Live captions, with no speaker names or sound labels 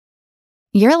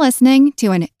You're listening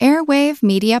to an Airwave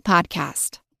Media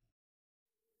Podcast.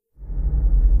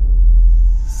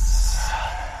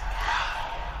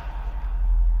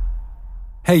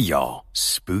 Hey y'all,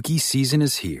 spooky season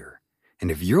is here. And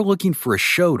if you're looking for a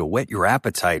show to whet your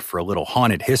appetite for a little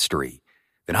haunted history,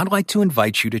 then I'd like to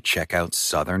invite you to check out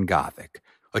Southern Gothic,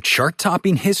 a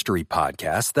chart-topping history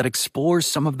podcast that explores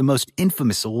some of the most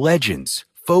infamous legends,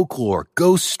 folklore,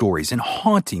 ghost stories, and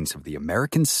hauntings of the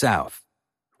American South.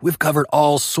 We've covered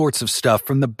all sorts of stuff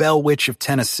from the Bell Witch of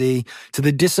Tennessee to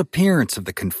the disappearance of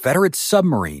the Confederate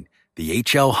submarine, the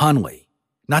H.L. Hunley,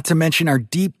 not to mention our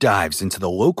deep dives into the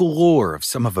local lore of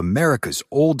some of America's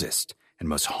oldest and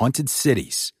most haunted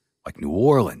cities, like New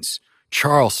Orleans,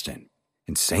 Charleston,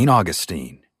 and St.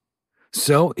 Augustine.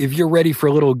 So, if you're ready for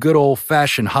a little good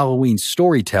old-fashioned Halloween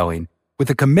storytelling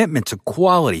with a commitment to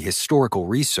quality historical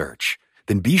research,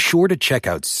 then be sure to check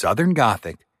out Southern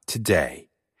Gothic today.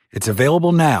 It's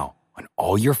available now on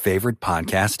all your favorite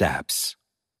podcast apps.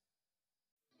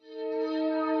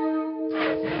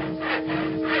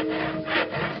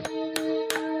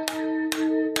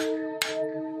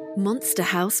 Monster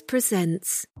House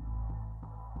presents.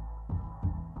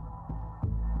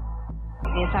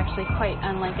 It's actually quite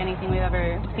unlike anything we've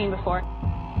ever seen before.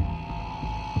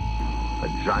 A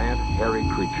giant, hairy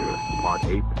creature, part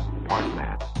ape, part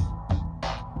man.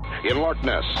 In Loch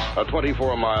Ness, a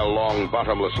 24-mile-long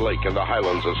bottomless lake in the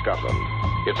Highlands of Scotland.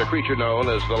 It's a creature known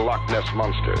as the Loch Ness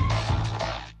Monster.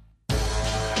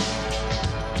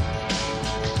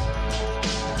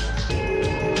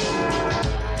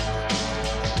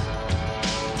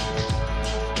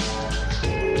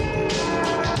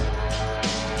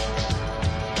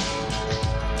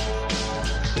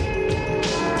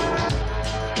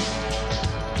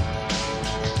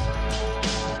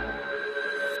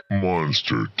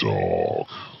 Monster Talk.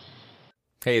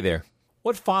 Hey there.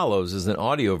 What follows is an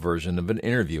audio version of an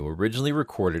interview originally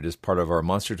recorded as part of our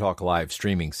Monster Talk Live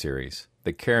streaming series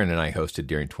that Karen and I hosted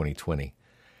during 2020.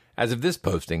 As of this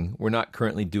posting, we're not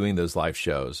currently doing those live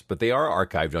shows, but they are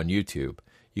archived on YouTube.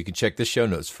 You can check the show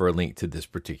notes for a link to this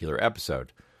particular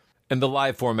episode. And the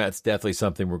live format's definitely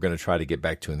something we're going to try to get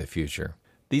back to in the future.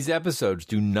 These episodes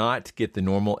do not get the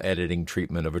normal editing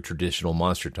treatment of a traditional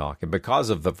Monster Talk, and because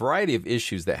of the variety of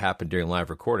issues that happen during live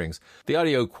recordings, the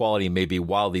audio quality may be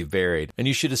wildly varied, and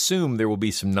you should assume there will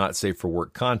be some not safe for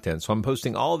work content, so I'm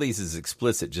posting all of these as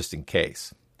explicit just in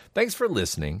case. Thanks for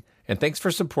listening, and thanks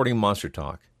for supporting Monster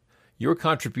Talk. Your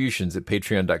contributions at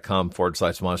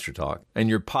patreon.com/Monster Talk and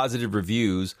your positive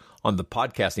reviews on the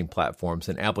podcasting platforms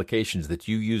and applications that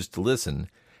you use to listen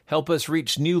help us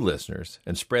reach new listeners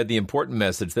and spread the important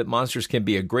message that monsters can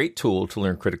be a great tool to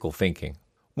learn critical thinking.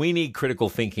 We need critical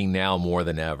thinking now more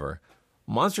than ever.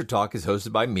 Monster Talk is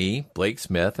hosted by me, Blake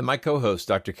Smith, and my co-host,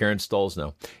 Dr. Karen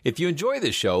Stolzno. If you enjoy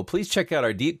this show, please check out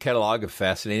our deep catalog of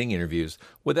fascinating interviews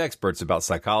with experts about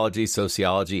psychology,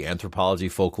 sociology, anthropology,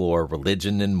 folklore,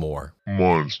 religion, and more.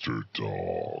 Monster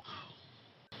Talk.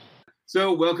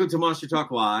 So, welcome to Monster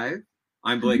Talk Live.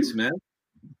 I'm Blake Smith.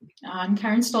 I'm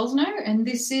Karen Stolzno, and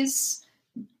this is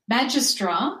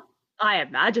Magistrar. I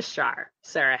am Magistrar,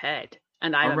 Sarah Head.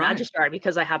 And I'm a Magistrar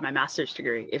because I have my master's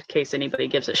degree, in case anybody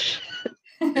gives a shit.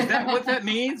 Is that what that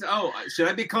means? Oh, should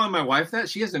I be calling my wife that?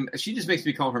 She just makes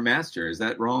me call her master. Is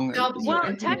that wrong?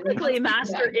 Well, technically,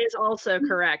 master is also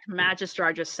correct.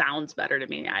 Magistrar just sounds better to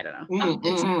me. I don't know.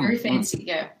 It's very fancy,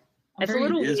 yeah. It's a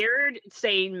little weird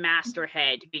saying master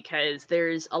head because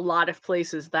there's a lot of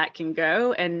places that can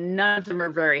go, and none of them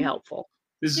are very helpful.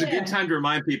 This is a good time to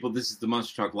remind people this is the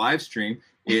Monster Talk live stream.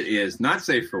 It is not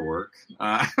safe for work.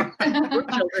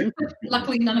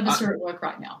 Luckily, none of us are at work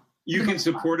right now. You can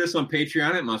support us on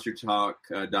Patreon at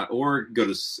monstertalk.org. Go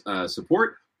to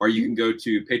support, or you can go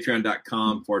to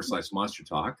patreon.com/Monster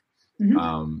Talk.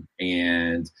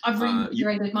 And I've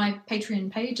reactivated my Patreon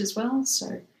page as well.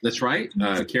 So that's right.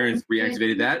 Karen's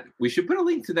reactivated that. We should put a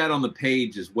link to that on the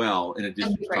page as well, in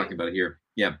addition to talking about it here.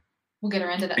 Yeah. We'll get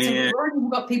around to that. And so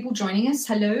we've got people joining us.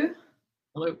 Hello.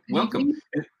 Hello. Welcome.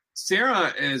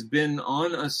 Sarah has been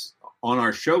on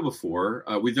our show before.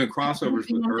 We've done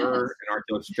crossovers with her and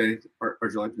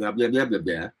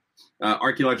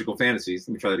archaeological fantasies.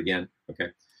 Let me try that again.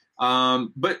 Okay.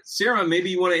 But Sarah,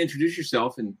 maybe you want to introduce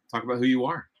yourself and talk about who you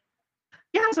are.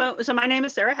 Yeah, so my name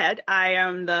is Sarah Head. I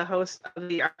am the host of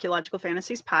the Archaeological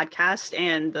Fantasies podcast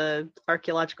and the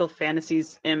Archaeological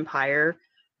Fantasies Empire.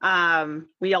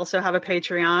 We also have a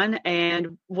Patreon,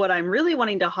 and what I'm really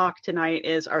wanting to hawk tonight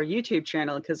is our YouTube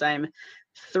channel, because I'm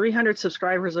 300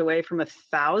 subscribers away from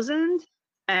 1,000,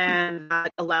 and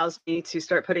that allows me to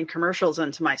start putting commercials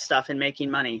into my stuff and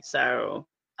making money. So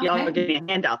y'all give me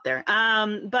a hand out there.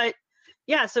 But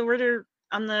yeah, so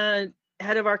I'm the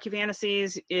head of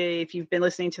ArchyFantasies. If you've been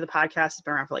listening to the podcast, it's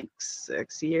been around for like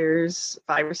 6 years,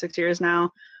 5 or 6 years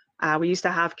now. We used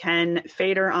to have Ken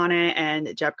Fader on it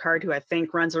and Jeb Card, who I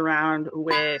think runs around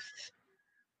with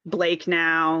Blake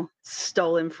now,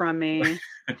 stole him from me.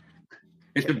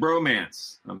 It's the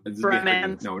bromance.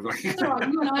 Bromance. No, you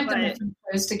and I have done some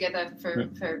shows together for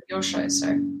your show,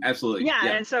 so absolutely. Yeah,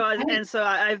 and so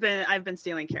I've been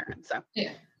stealing Karen. So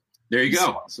yeah, there you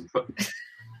go.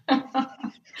 and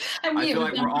I feel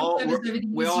like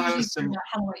we all have a similar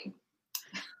Halloween.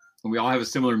 We all have a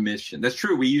similar mission. That's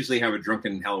true. We usually have a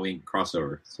drunken Halloween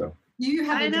crossover. So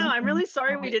I know. I'm really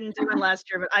sorry we didn't do it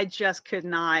last year, but I just could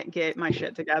not get my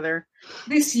shit together.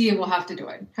 This year we'll have to do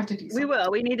it. We will.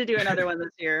 We need to do another one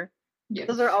this year. Yeah.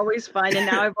 Those are always fun, and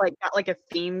now I've got like a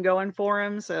theme going for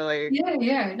them. So like,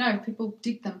 yeah, no, people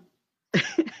dig them.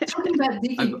 Talking about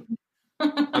digging.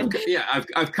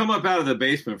 I've come up out of the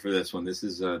basement for this one. This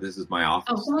is my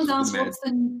office. Oh, someone's asked what's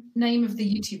the name of the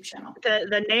YouTube channel.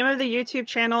 The name of the YouTube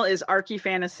channel is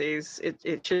ArchyFantasies.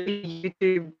 It should be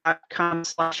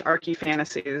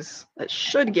youtube.com/ArchyFantasies. That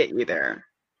should get you there.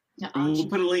 We'll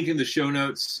put a link in the show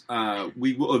notes.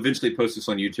 We will eventually post this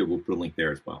on YouTube. We'll put a link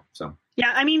there as well. So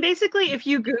yeah, I mean, basically, if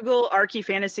you Google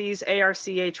ArchyFantasies,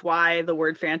 ARCHY, the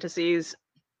word fantasies.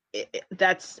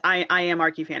 I am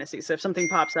ArchyFantasies. So if something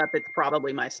pops up, it's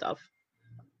probably my stuff.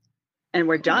 And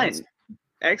we're done.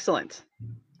 Excellent.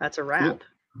 That's a wrap.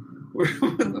 Cool.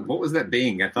 What was that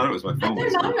being? I thought it was my phone.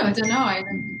 I don't know.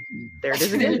 There it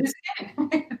is again.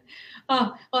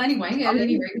 Well, anyway,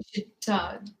 we should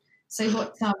say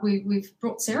what we've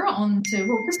brought Sarah on to.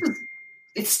 Well,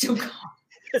 it's still gone.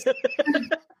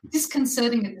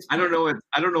 Disconcerting at this point. I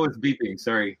don't know what's beeping.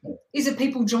 Sorry. Is it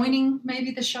people joining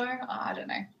maybe the show? I don't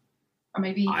know. Or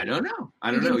maybe I don't know.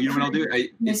 You know what I'll do?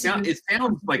 It sounds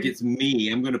like it's me.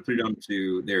 I'm going to put it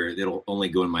onto there. It'll only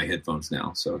go in my headphones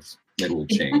now, so it'll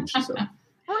change. So I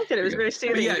liked it. It was very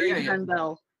soothing.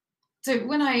 Yeah. So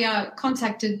when I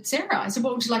contacted Sarah, I said,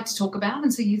 "What would you like to talk about?"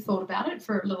 And so you thought about it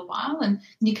for a little while, and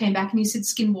you came back and you said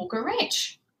Skinwalker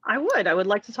Ranch. I would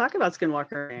like to talk about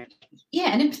Skinwalker Ranch.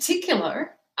 Yeah, and in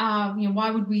particular, why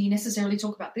would we necessarily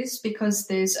talk about this? Because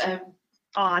there's a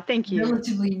thank you.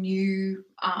 relatively new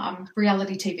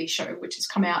reality TV show which has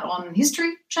come out on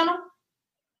History Channel,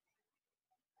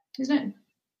 isn't it?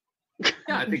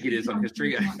 Yeah, I think it is on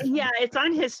History. Yeah, it's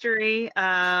on History.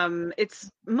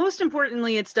 It's most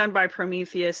importantly, it's done by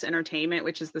Prometheus Entertainment,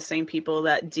 which is the same people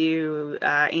that do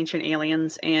Ancient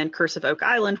Aliens and Curse of Oak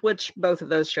Island, which both of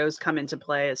those shows come into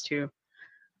play as to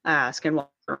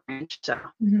Skinwalker Ranch. So,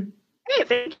 hey,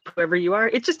 thank you, whoever you are.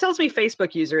 It just tells me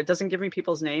Facebook user. It doesn't give me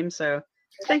people's names. So,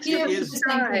 thanks for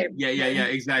subscribing. Yeah,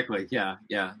 exactly. Yeah.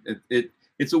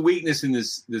 It's a weakness in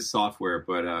this software,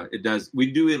 but it does.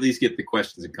 We do at least get the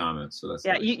questions and comments, so that's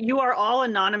nice. You are all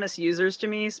anonymous users to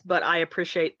me, but I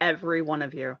appreciate every one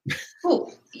of you.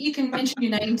 Cool. You can mention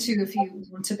your name too if you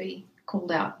want to be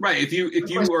called out. Right. If you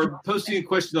are posting a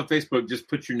question on Facebook, just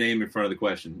put your name in front of the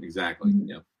question. Exactly.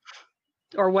 Yeah.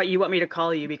 Or what you want me to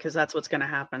call you, because that's what's going to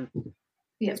happen.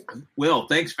 Yeah. Well,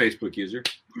 thanks, Facebook user.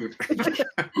 Right.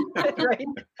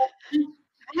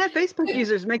 I had Facebook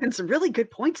users making some really good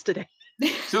points today.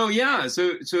 So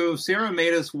Sarah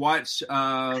made us watch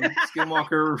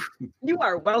Skinwalker. You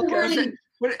are welcome. Only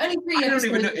 3 I don't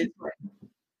even know. episodes.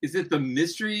 Is it the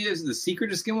mystery? Is the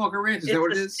secret of Skinwalker Ranch? Is that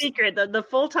what it is? Secret. The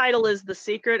full title is The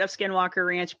Secret of Skinwalker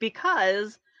Ranch,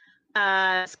 because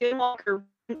Skinwalker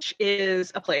Ranch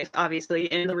is a place, obviously,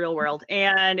 in the real world,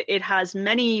 and it has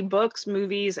many books,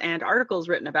 movies, and articles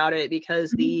written about it,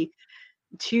 because the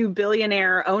 2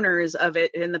 billionaire owners of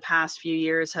it in the past few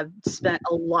years have spent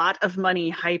a lot of money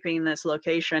hyping this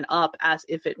location up as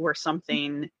if it were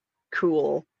something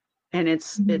cool, and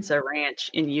it's a ranch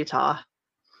in Utah.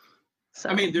 So,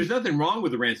 I mean, there's nothing wrong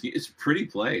with the ranch. It's a pretty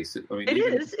place. I mean,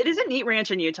 it is a neat ranch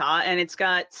in Utah, and it's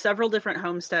got several different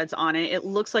homesteads on it. It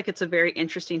looks like it's a very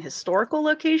interesting historical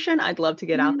location. I'd love to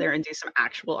get out there and do some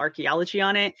actual archaeology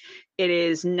on it. It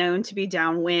is known to be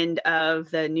downwind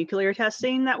of the nuclear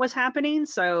testing that was happening,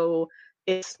 so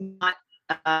it's not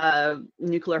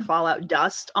nuclear fallout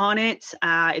dust on it.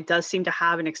 It does seem to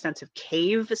have an extensive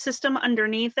cave system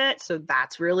underneath it, so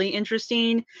that's really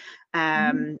interesting.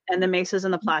 And the mesas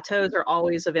and the plateaus are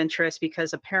always of interest,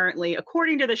 because apparently,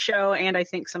 according to the show, and I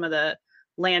think some of the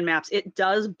land maps, it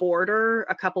does border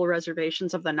a couple of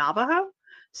reservations of the Navajo.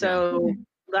 So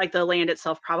like the land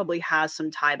itself probably has some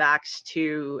tiebacks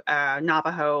to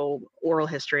Navajo oral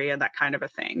history and that kind of a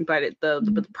thing. But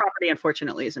the property,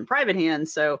 unfortunately, is in private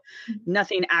hands, so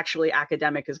nothing actually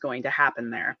academic is going to happen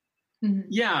there.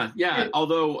 Yeah.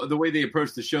 Although the way they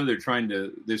approach the show, they're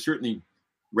certainly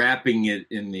wrapping it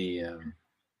in the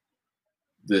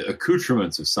the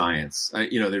accoutrements of science.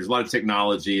 There's a lot of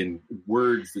technology and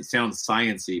words that sound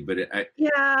sciencey, but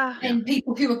and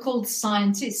people who are called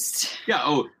scientists. Yeah.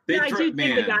 Oh, I do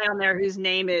think the guy on there whose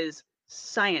name is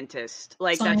Scientist,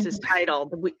 that's his title.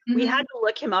 We had to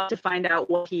look him up to find out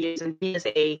what he is, and he is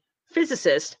a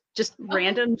physicist, just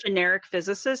random generic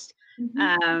physicist.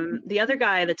 The other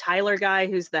guy, the Tyler guy,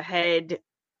 who's the head,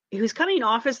 who's coming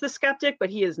off as the skeptic, but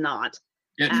he is not.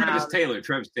 Yeah, Travis Taylor.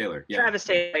 Yeah. Travis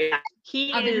Taylor. Yeah.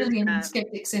 He Are there really any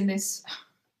skeptics in this?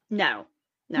 No.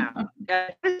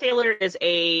 Travis Taylor is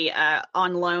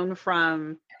on loan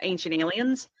from Ancient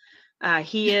Aliens.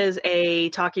 He is a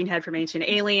talking head from Ancient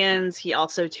Aliens. He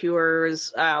also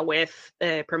tours with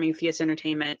Prometheus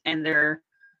Entertainment and their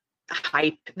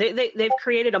hype. They've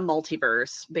created a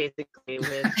multiverse basically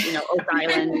with Oak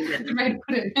Island.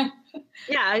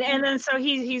 And then so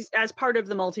he's as part of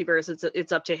the multiverse.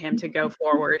 It's up to him to go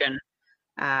forward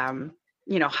and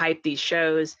hype these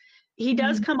shows. He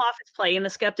does come off as playing the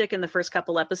skeptic in the first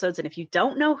couple episodes, and if you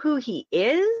don't know who he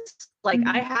is,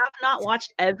 I have not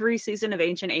watched every season of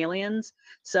Ancient Aliens,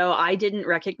 so I didn't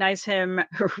recognize him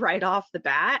right off the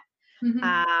bat.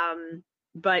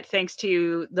 But thanks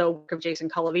to the work of Jason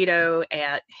Colavito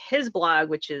at his blog,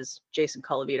 which is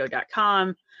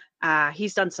jasoncolavito.com,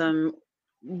 he's done some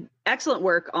excellent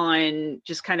work on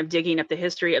just kind of digging up the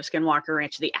history of Skinwalker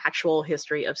Ranch, the actual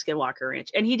history of Skinwalker Ranch.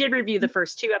 And he did review the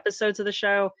first 2 episodes of the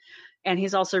show. And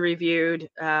he's also reviewed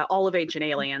all of Ancient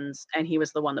Aliens. And he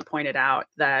was the one that pointed out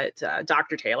that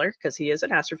Dr. Taylor, because he is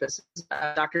an astrophysicist,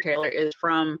 Dr. Taylor is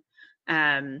from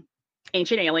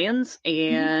Ancient Aliens.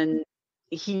 And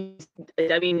if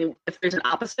there's an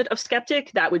opposite of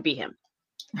skeptic, that would be him.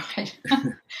 Right.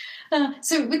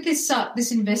 So with this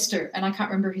investor, and I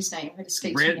can't remember his name, it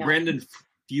escapes me now. Brandon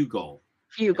Fugel,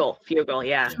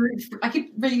 yeah. I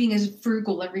keep reading as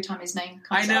Frugal every time his name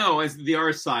comes I know, as the R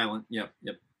is silent. Yep.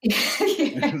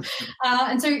 And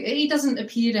so he doesn't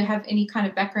appear to have any kind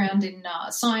of background in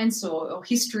science or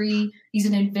history. He's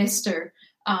an investor.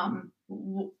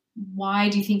 Why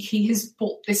do you think he has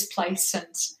bought this place?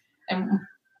 And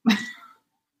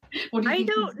what do you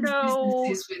think his business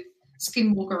is with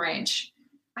Skinwalker Ranch?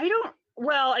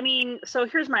 So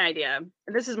here's my idea.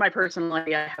 This is my personal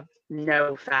idea. I have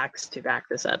no facts to back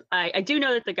this up. I do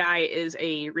know that the guy is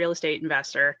a real estate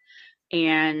investor,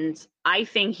 and I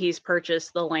think he's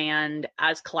purchased the land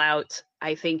as clout.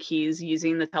 I think he's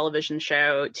using the television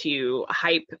show to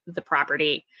hype the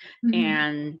property.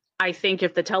 And I think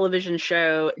if the television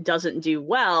show doesn't do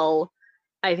well,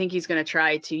 I think he's going to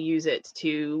try to use it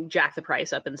to jack the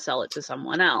price up and sell it to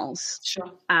someone else.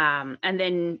 Sure. And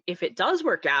then if it does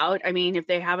work out, if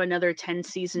they have another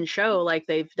 10-season show like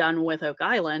they've done with Oak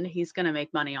Island, he's going to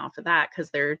make money off of that because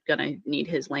they're going to need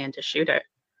his land to shoot it.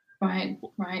 Right.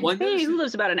 Hey, he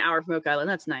lives about an hour from Oak Island.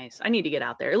 That's nice. I need to get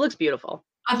out there. It looks beautiful.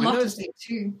 I'd love to see it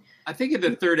too. I think in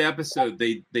the 3rd episode,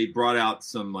 they brought out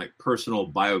some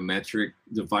personal biometric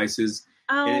devices.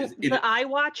 Oh, the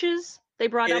iWatches? They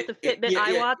brought out the Fitbit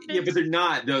iWatches? Yeah, but they're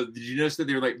not. Though, did you notice that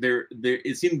they're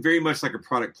it seemed very much like a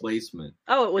product placement.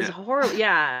 Oh, it was horrible.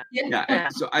 Yeah.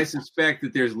 So I suspect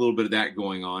that there's a little bit of that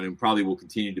going on, and probably will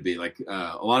continue to be.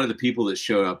 A lot of the people that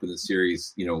showed up in the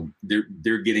series,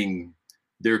 they're getting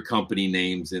their company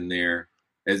names in there.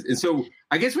 And so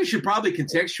I guess we should probably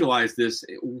contextualize this.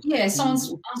 Yeah,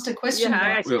 someone's asked a question.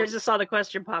 Yeah, I just saw the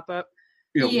question pop up.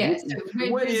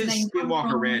 What is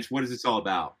Skinwalker Ranch? What is this all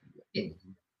about?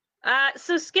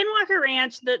 So Skinwalker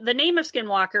Ranch, the name of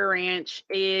Skinwalker Ranch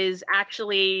is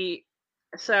actually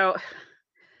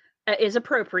is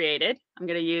appropriated. I'm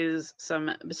going to use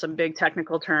some big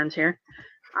technical terms here.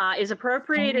 Is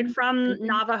appropriated from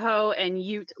Navajo and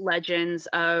Ute legends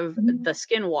of the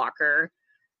Skinwalker,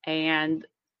 and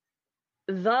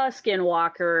the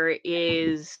Skinwalker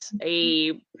is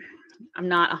I'm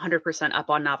not 100% up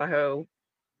on Navajo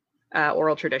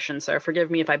oral tradition, so forgive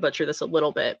me if I butcher this a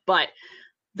little bit, but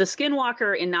the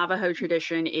Skinwalker in Navajo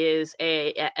tradition is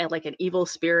a like an evil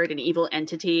spirit, an evil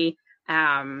entity.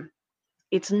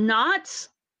 It's not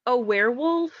a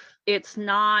werewolf. It's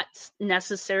not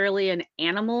necessarily an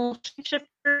animal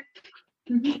shapeshifter.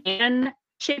 Can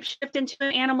shapeshift into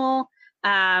an animal,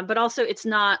 but also it's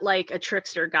not like a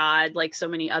trickster god like so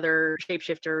many other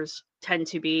shapeshifters tend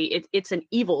to be. It's an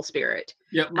evil spirit.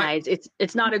 Yeah,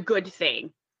 it's not a good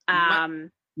thing.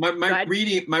 My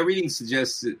reading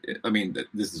suggests. I mean,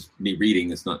 this is me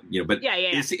reading. It's not but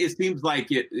it seems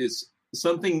like it is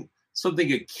something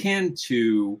akin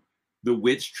to the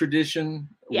witch tradition,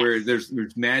 where there's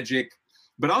magic,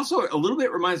 but also a little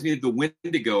bit reminds me of the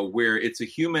Wendigo, where it's a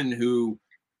human who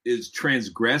is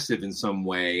transgressive in some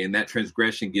way, and that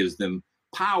transgression gives them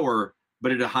power,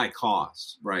 but at a high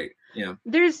cost, right? Yeah.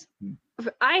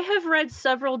 I have read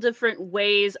several different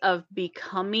ways of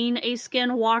becoming a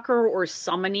skinwalker or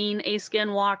summoning a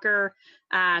skinwalker.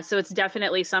 So it's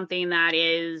definitely something that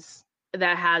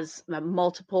has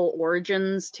multiple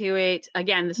origins to it.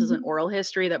 Again, this is an oral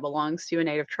history that belongs to a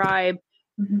native tribe.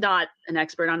 Not an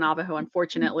expert on Navajo,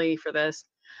 unfortunately, for this.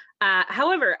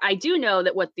 However, I do know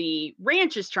that what the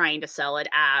ranch is trying to sell it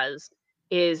as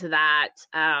is that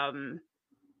I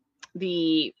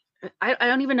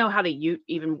don't even know how the Ute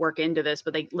even work into this,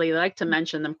 but they like to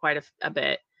mention them quite a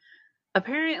bit.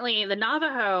 Apparently, the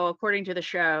Navajo, according to the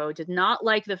show, did not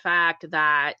like the fact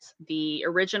that the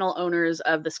original owners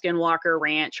of the Skinwalker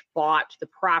Ranch bought the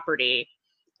property.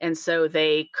 And so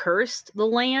they cursed the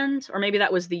land, or maybe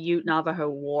that was the Ute-Navajo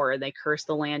War. They cursed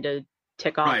the land to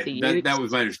tick off the Utes. That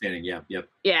was my understanding. Yeah. Yep.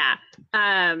 Yeah.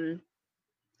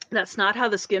 That's not how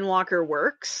the Skinwalker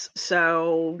works.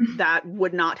 So that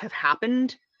would not have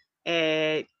happened.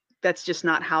 That's just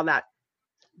not how that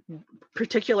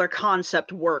particular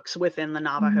concept works within the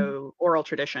Navajo oral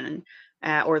tradition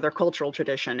or their cultural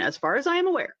tradition, as far as I am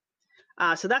aware.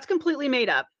 So that's completely made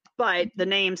up. But the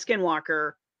name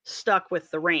Skinwalker stuck with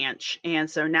the ranch, and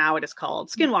so now it is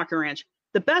called Skinwalker Ranch.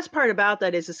 The best part about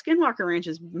that is the Skinwalker Ranch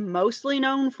is mostly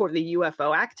known for the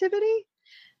UFO activity.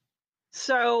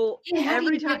 So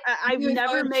every time I've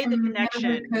never made the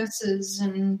connection. Curses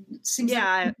and seems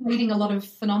like leading a lot of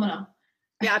phenomena.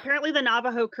 Yeah, apparently the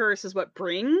Navajo curse is what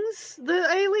brings the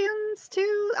aliens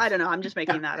to. I don't know. I'm just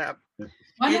making that up.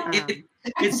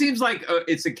 It seems like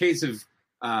it's a case of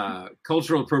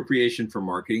cultural appropriation for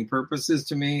marketing purposes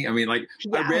to me. I mean, like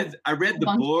I read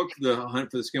the book, The Hunt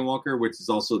for the Skinwalker, which is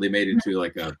also they made into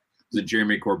like the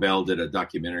Jeremy Corbell did a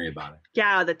documentary about it.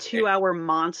 Yeah, the 2-hour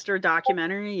monster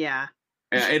documentary. Yeah.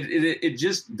 It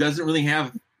just doesn't really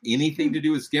have anything to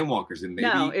do with skinwalkers, and maybe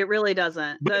no, it really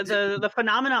doesn't. The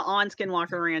phenomena on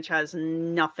Skinwalker Ranch has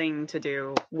nothing to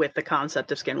do with the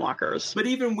concept of skinwalkers. But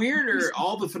even weirder,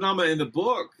 all the phenomena in the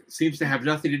book seems to have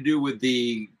nothing to do with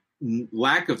the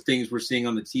lack of things we're seeing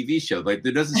on the TV show. Like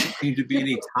there doesn't seem to be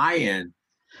any tie-in.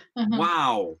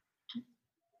 Wow.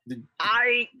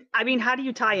 I mean, how do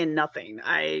you tie in nothing?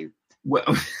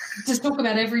 Just talk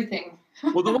about everything.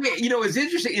 Well, the way it's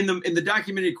interesting in the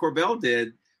documentary Corbell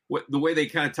did. The way they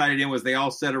kind of tied it in was they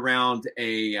all sat around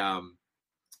a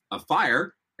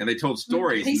fire and they told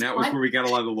stories, and that was where we got a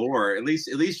lot of the lore. At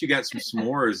least you got some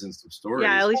s'mores and some stories.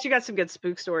 Yeah, at least you got some good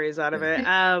spook stories out of it.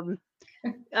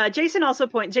 Jason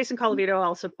Colavito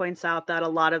also points out that a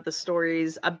lot of the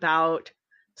stories about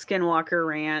Skinwalker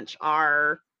Ranch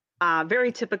are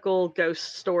very typical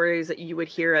ghost stories that you would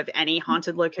hear of any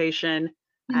haunted location.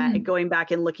 Going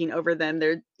back and looking over them,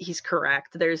 he's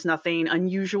correct. There's nothing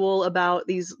unusual about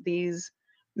these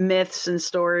myths and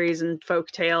stories and folk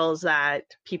tales that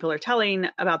people are telling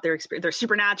about their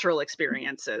supernatural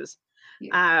experiences.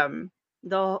 Yeah.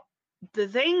 The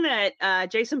thing that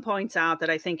Jason points out that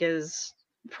I think is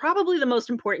probably the most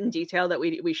important detail that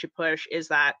we should push is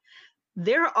that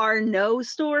there are no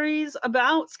stories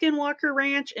about Skinwalker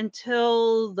Ranch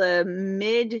until the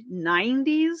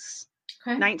mid-90s.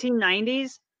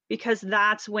 1990s, because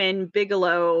that's when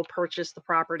Bigelow purchased the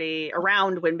property,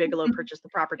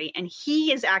 and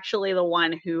he is actually the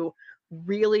one who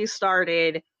really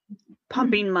started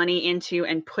pumping money into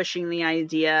and pushing the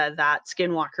idea that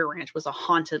Skinwalker Ranch was a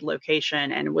haunted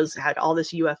location and had all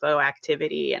this UFO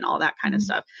activity and all that kind of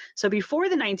stuff. So before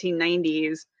the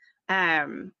 1990s,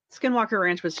 Skinwalker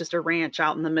Ranch was just a ranch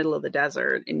out in the middle of the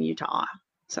desert in Utah.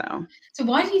 So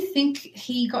why do you think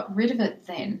he got rid of it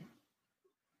then?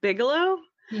 Bigelow?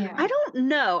 Yeah. I don't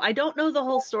know. I don't know the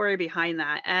whole story behind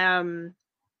that.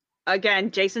 Again,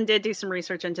 Jason did do some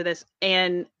research into this,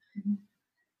 and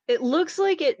it looks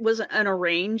like it was an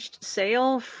arranged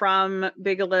sale from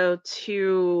Bigelow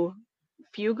to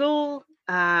Fugel,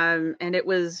 and it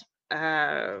was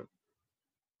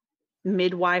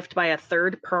midwifed by a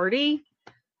third party.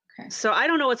 Okay. So I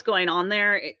don't know what's going on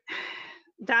there.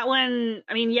 That one,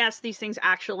 I mean, yes, these things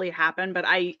actually happen, but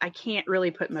I can't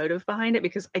really put motive behind it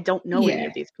because I don't know any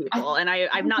of these people, and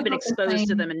I've not been exposed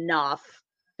to them enough.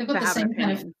 They've got the same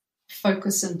kind of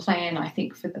focus and plan, I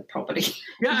think, for the property.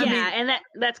 And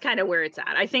that's kind of where it's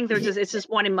at. I think it's just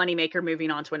one moneymaker moving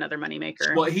on to another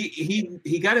moneymaker. Well,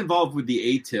 he got involved with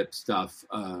the ATIP stuff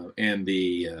and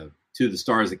the To the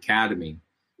Stars Academy.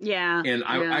 Yeah, and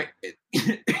I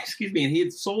excuse me, and he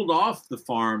had sold off the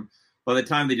farm by the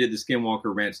time they did the Skinwalker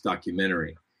Ranch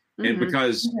documentary. And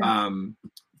because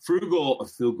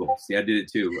Fugel, see, I did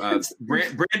it too.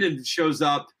 Brandon shows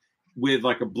up with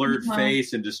like a blurred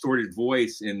face and distorted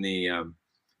voice in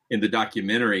the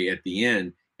documentary at the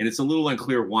end. And it's a little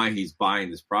unclear why he's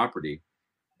buying this property.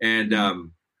 And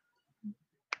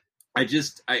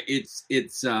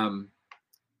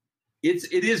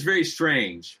it is very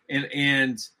strange,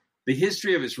 and the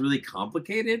history of it's really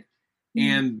complicated,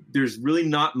 and there's really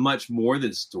not much more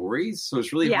than stories, so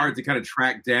it's really hard to kind of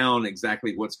track down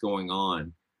exactly what's going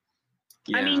on.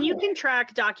 Yeah. I mean, you can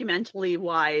track documentally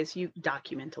wise. You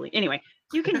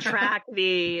can track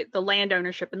the land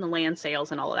ownership and the land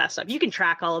sales and all of that stuff. You can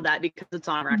track all of that because it's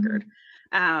on record.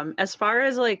 As far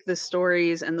as like the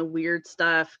stories and the weird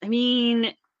stuff, I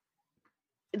mean,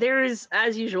 there's,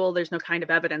 as usual, there's no kind of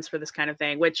evidence for this kind of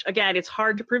thing, which again, it's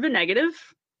hard to prove a negative.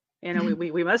 You know,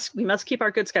 we must keep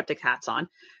our good skeptic hats on,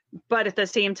 but at the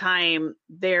same time,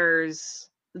 there's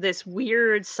this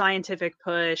weird scientific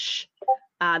push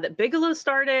that Bigelow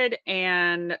started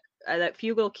and that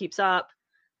Fugal keeps up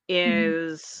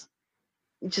is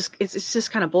just, it's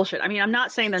just kind of bullshit. I mean, I'm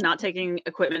not saying they're not taking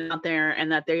equipment out there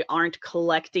and that they aren't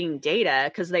collecting data,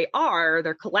 because they're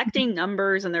collecting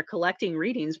numbers and they're collecting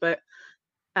readings, but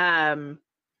they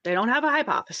don't have a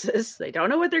hypothesis. They don't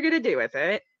know what they're going to do with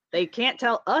it. They can't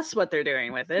tell us what they're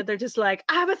doing with it. They're just like,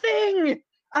 I have a thing.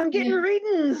 I'm getting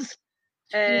readings.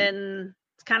 And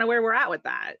it's kind of where we're at with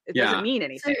that. It doesn't mean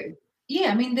anything. So,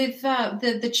 I mean, they've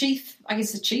the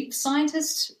chief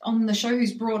scientist on the show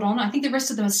who's brought on, I think the rest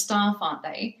of them are staff, aren't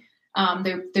they?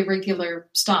 They're regular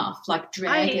staff, like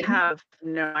Dragon. I have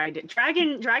no idea.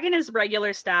 Dragon is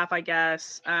regular staff, I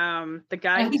guess. The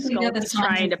guy who's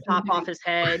trying to pop off his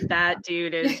head, that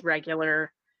dude is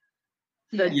regular.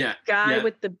 The guy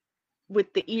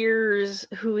with the ears,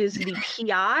 who is the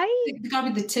PI? The guy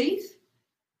with the teeth?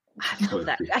 I love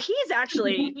that.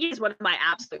 He's one of my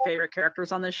absolute favorite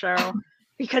characters on the show,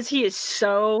 because he is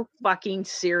so fucking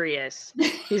serious.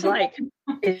 He's like,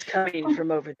 it's coming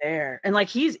from over there. And like,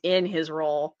 he's in his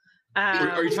role.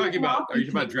 Are you talking about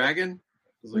Dragon?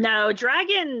 No,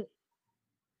 Dragon's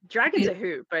a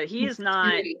hoot, but he's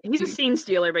not. He's a scene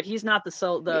stealer, but he's not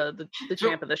the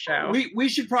champ of the show. We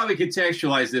should probably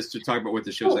contextualize this to talk about what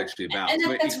the show's actually about.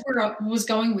 And that's where I was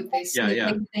going with this.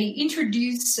 They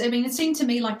introduce. I mean, it seemed to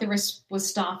me like the rest was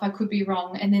staff. I could be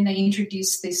wrong. And then they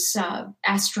introduced this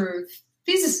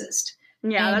astrophysicist.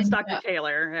 Yeah, that's Dr.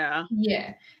 Taylor. Yeah.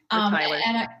 Yeah.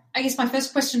 And I guess my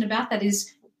first question about that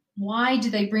is, why do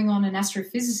they bring on an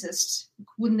astrophysicist?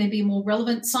 Wouldn't there be a more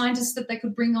relevant scientist that they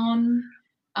could bring on?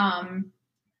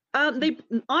 They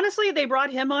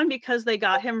brought him on because they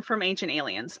got him from Ancient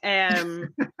Aliens.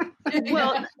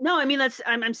 Well, no, I mean,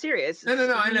 I'm serious.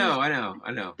 No, I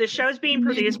know. The show's being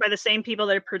produced by the same people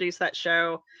that produced that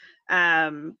show.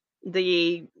 A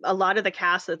lot of the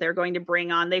cast that they're going to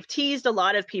bring on, they've teased a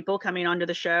lot of people coming onto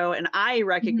the show, and I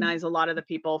recognize a lot of the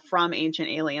people from Ancient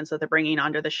Aliens that they're bringing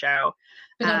onto the show.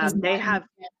 And they've had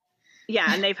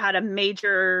a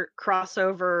major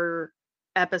crossover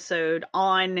episode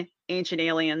on Ancient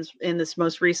Aliens in this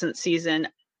most recent season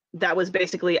that was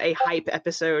basically a hype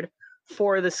episode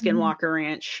for the Skinwalker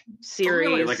Ranch series.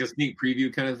 Oh, really? Like a sneak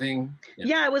preview kind of thing?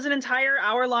 Yeah, it was an entire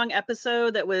hour-long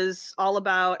episode that was all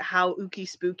about how ooky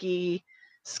spooky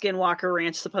Skinwalker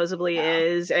Ranch supposedly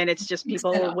is, and it's just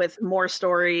people with more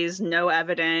stories, no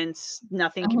evidence,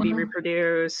 nothing can be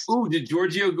reproduced. Oh, did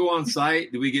Giorgio go on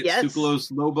site? Did we get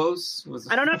Tsoukalos Lobos?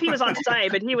 I don't know if he was on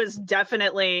site, but he was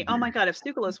definitely, oh my god, if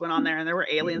Tsoukalos went on there and there were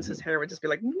aliens, his hair would just be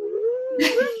like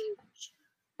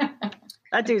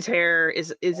that dude's hair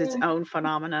is its own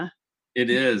phenomena.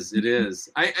 It is.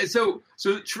 So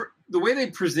the way they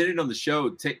presented on the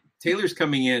show, Taylor's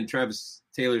coming in, Travis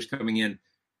Taylor's coming in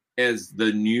as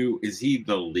is he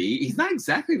the lead? He's not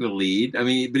exactly the lead. I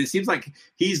mean, but it seems like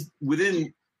he's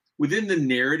within the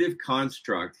narrative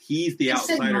construct, he's the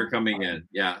outsider coming in.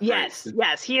 Yeah. Yes. Right.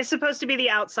 Yes. He is supposed to be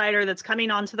the outsider that's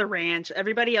coming onto the ranch.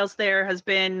 Everybody else there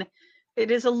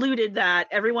it is alluded that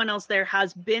everyone else there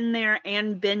has been there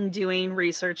and been doing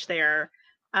research there.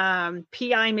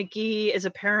 P.I. McGee is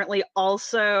apparently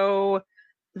also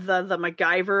the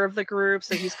MacGyver of the group,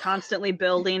 so he's constantly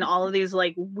building all of these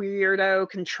like weirdo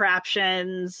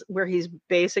contraptions where he's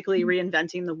basically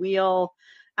reinventing the wheel.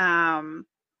 And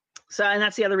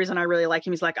that's the other reason I really like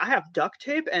him. He's like, I have duct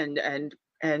tape and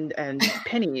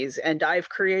pennies, and I've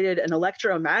created an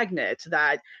electromagnet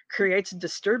that creates a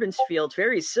disturbance field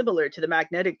very similar to the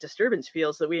magnetic disturbance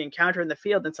fields that we encounter in the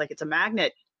field. And it's like, it's a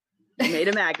magnet. They made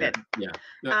a magnet. Yeah.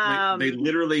 No, they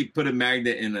literally put a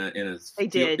magnet in a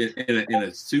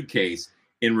suitcase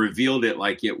and revealed it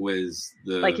like it was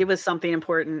something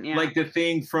important. Yeah. Like the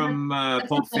thing from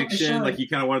Pulp Fiction. Like you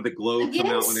kind of wanted the glow come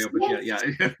out when they opened it. Yeah.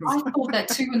 I thought that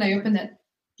too when they opened that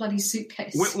bloody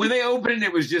suitcase. When they opened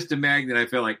it was just a magnet. I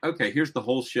felt like, okay, here's the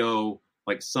whole show,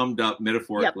 like summed up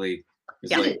metaphorically.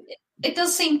 Yep. It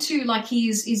does seem too like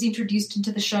he's introduced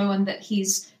into the show, and that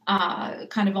he's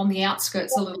kind of on the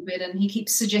outskirts a little bit, and he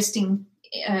keeps suggesting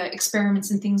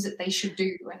experiments and things that they should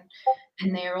do,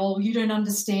 and they're all, you don't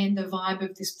understand the vibe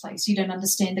of this place, you don't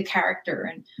understand the character,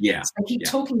 and so they keep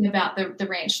talking about the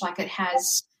ranch like it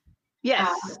has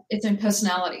its own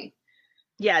personality.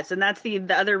 Yes, and that's the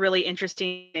other really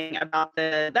interesting thing about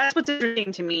that's what's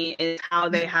interesting to me is how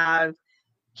they have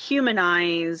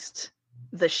humanized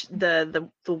the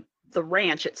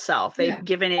ranch itself. They've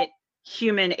given it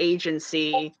human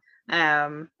agency.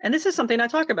 And this is something I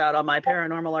talk about on my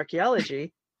paranormal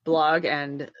archaeology blog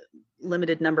and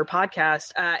limited number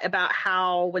podcast, about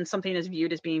how when something is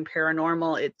viewed as being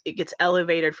paranormal, it gets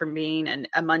elevated from being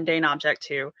a mundane object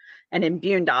to an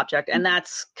imbued object. And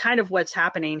that's kind of what's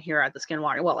happening here at the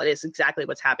Skinwalker. Well, it is exactly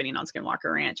what's happening on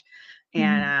Skinwalker Ranch.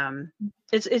 And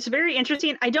it's very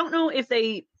interesting. I don't know if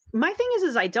my thing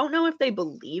is I don't know if they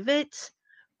believe it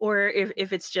or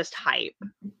if it's just hype.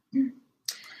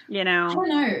 You know, I don't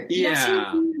know.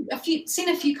 Yeah, I've seen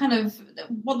a few kind of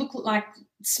what look like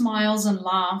smiles and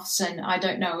laughs, and I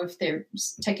don't know if they're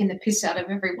taking the piss out of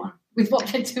everyone with what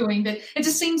they're doing, but it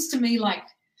just seems to me like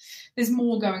there's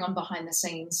more going on behind the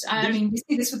scenes. I mean, we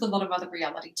see this with a lot of other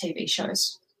reality TV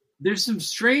shows. There's some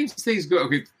strange things go.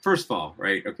 Okay, first of all,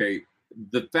 right? Okay,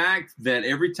 the fact that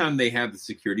every time they have the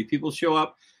security people show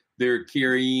up, they're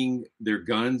carrying their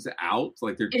guns out,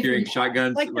 like they're carrying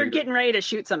shotguns. Like they're getting ready to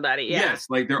shoot somebody. Yeah. Yes,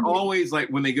 like they're always like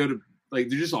when they go to, like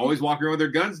they're just always walking around with their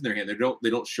guns in their hand. They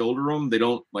don't shoulder them. They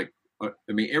don't like. I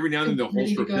mean, every now and then they'll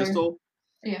holster a pistol.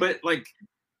 Yeah. But like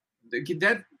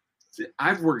that,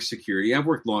 I've worked security. I've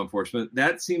worked law enforcement.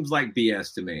 That seems like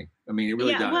BS to me. I mean, it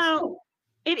really does. Well,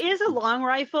 it is a long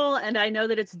rifle, and I know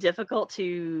that it's difficult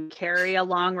to carry a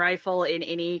long rifle in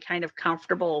any kind of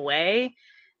comfortable way.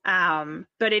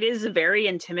 But it is a very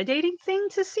intimidating thing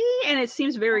to see, and it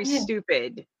seems very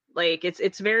stupid. Like it's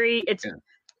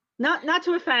not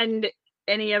to offend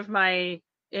any of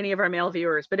our male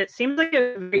viewers, but it seems like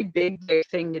a very big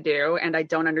thing to do, and I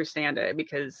don't understand it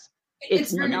because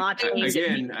it's not easy.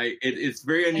 Again, it's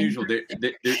very unusual.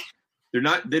 They're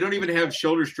not. They don't even have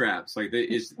shoulder straps. Like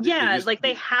they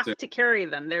have to carry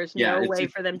them. There's no way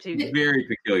for them to. It's very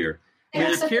peculiar. I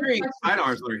mean, they're carrying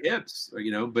sidearms on their hips,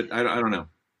 you know. But I don't know.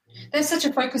 There's such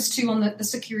a focus too on the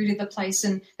security of the place,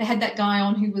 and they had that guy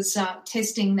on who was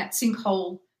testing that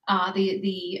sinkhole,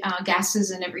 the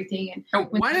gases and everything. And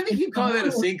why did they keep calling that a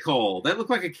sinkhole? That looked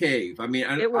like a cave. I mean,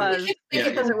 it was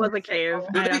because it was a cave.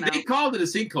 They called it a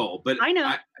sinkhole, but I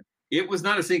know it was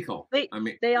not a sinkhole.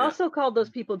 They also called those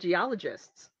people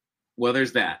geologists. Well,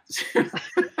 there's that.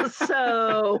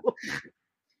 So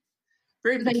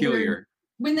very peculiar.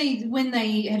 When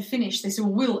they had finished, they said,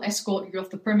 "Well, we'll escort you off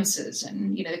the premises,"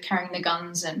 and you know, they're carrying the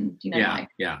guns, and you know,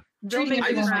 Don't make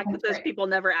me track that those people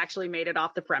never actually made it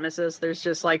off the premises. There's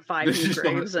just like 5 new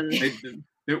graves, and they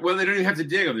don't even have to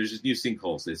dig them. There's just new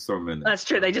sinkholes. They throw them in there. That's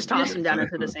true. They just toss them down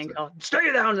into the sinkhole.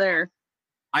 Stay down there.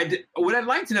 What I'd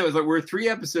like to know is, like, we're 3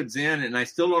 episodes in, and I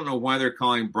still don't know why they're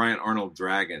calling Bryant Arnold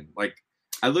Dragon. Like,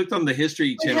 I looked on the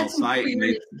History Channel site.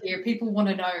 And people want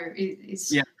to know is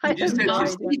he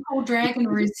called Dragon,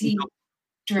 or is he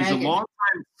Dragon? He's a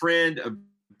longtime friend of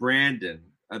Brandon,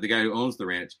 the guy who owns the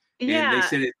ranch. And they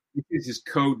said it's his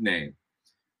code name.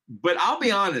 But I'll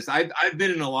be honest, I've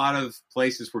been in a lot of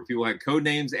places where people had code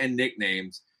names and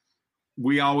nicknames.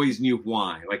 We always knew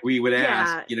why. Like, we would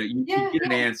ask, you get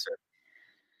an answer.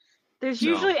 There's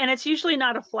usually, and it's usually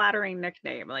not a flattering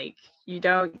nickname. Like, you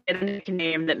don't get a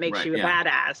nickname that makes you a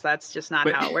badass. That's just not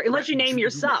how it works. Unless you name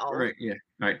yourself. Right. Yeah.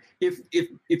 Right.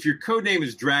 If your code name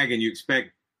is Dragon, you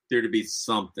expect there to be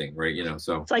something, right? You know,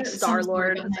 so it's like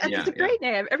Star-Lord. It's a great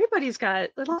name. Everybody's got.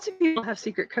 Lots of people have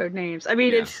secret code names. I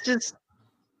mean, it's just.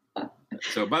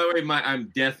 So, by the way,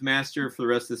 I'm Death Master for the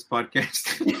rest of this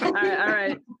podcast. All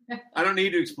right. I don't need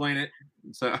to explain it.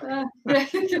 So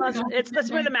that's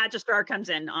where the Magistrar comes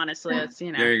in. Honestly, it's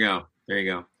There you go.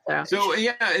 So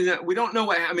we don't know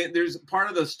what. I mean, there's part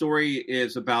of the story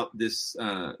is about this.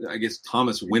 I guess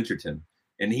Thomas Winterton,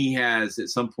 and he has at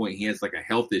some point like a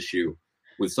health issue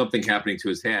with something happening to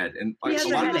his head, and like,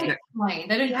 he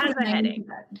has a headache.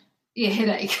 Yeah,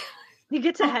 headache. He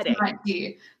gets a headache.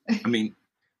 I mean,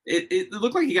 it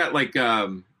looked like he got like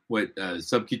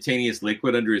subcutaneous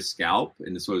liquid under his scalp,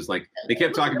 and this was like they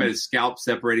kept talking about his scalp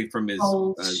separating from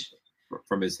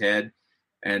his head,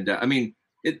 and I mean,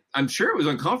 I'm sure it was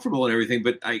uncomfortable and everything,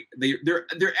 but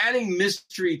they're adding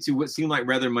mystery to what seemed like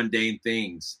rather mundane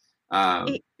things.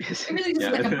 It really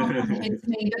doesn't like a to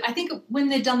me, but I think when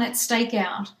they'd done that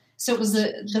stakeout, so it was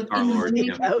after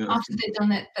they'd done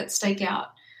that stakeout.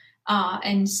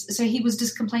 And so he was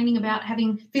just complaining about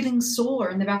feeling sore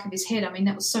in the back of his head. I mean,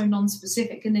 that was so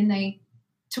non-specific. And then they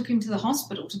took him to the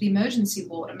hospital, to the emergency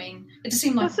ward. I mean, it just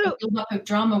seemed like a build-up of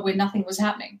drama where nothing was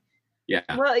happening. Yeah.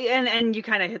 Well, and you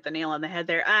kind of hit the nail on the head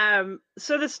there.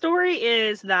 So the story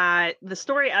is that the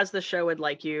story as the show would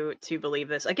like you to believe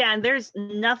this. Again, there's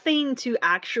nothing to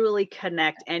actually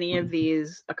connect any of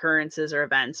these occurrences or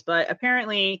events, but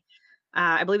apparently,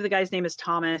 I believe the guy's name is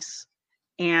Thomas.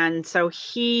 And so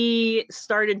he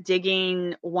started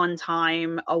digging one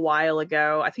time a while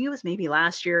ago. I think it was maybe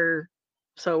last year.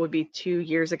 So it would be 2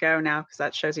 years ago now, because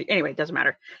that shows you. Anyway, it doesn't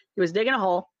matter. He was digging a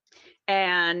hole,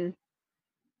 and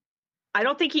I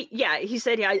don't think he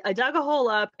said, I dug a hole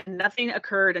up and nothing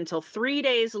occurred until 3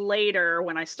 days later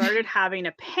when I started having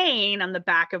a pain on the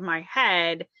back of my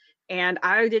head. And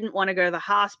I didn't want to go to the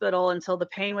hospital until the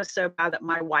pain was so bad that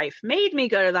my wife made me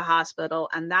go to the hospital.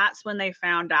 And that's when they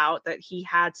found out that he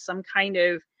had some kind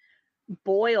of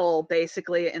boil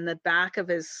basically in the back of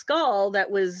his skull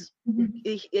that was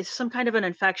some kind of an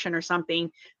infection or something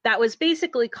that was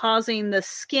basically causing the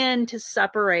skin to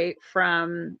separate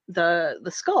from the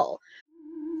skull.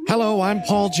 Hello, I'm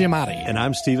Paul Giamatti. And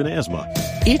I'm Stephen Asma.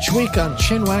 Each week on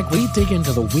Chinwag, we dig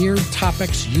into the weird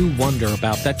topics you wonder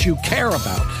about, that you care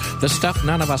about. The stuff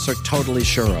none of us are totally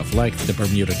sure of, like the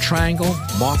Bermuda Triangle,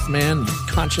 Mothman,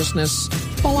 consciousness,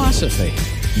 philosophy,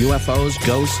 UFOs,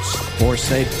 ghosts, or,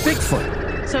 say, Bigfoot.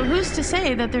 So who's to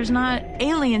say that there's not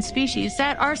alien species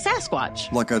that are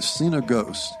Sasquatch? Like I'd seen a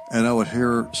ghost, and I would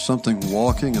hear something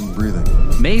walking and breathing.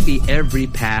 Maybe every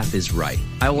path is right.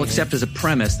 I will accept as a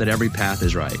premise that every path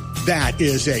is right. That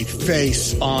is a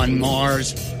face on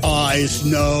Mars. Eyes,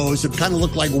 nose. It kind of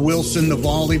looked like Wilson the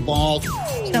volleyball.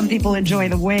 Some people enjoy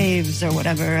the waves or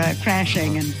whatever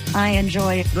crashing, and I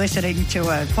enjoy listening to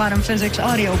a quantum physics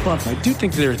audiobook. I do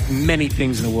think there are many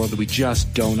things in the world that we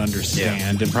just don't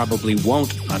understand and probably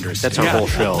won't understand. That's our whole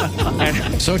show.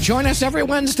 So join us every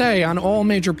Wednesday on all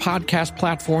major podcast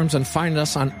platforms and find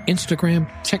us on Instagram,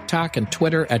 TikTok, and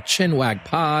Twitter at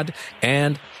ChinwagPod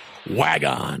and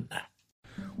Wagon.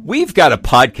 We've got a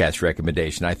podcast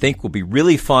recommendation I think will be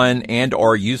really fun and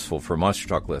or useful for Monster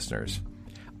Talk listeners.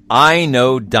 I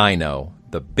Know Dino,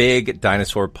 the Big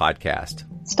Dinosaur Podcast.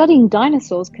 Studying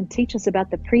dinosaurs can teach us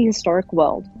about the prehistoric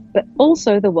world, but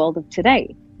also the world of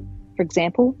today. For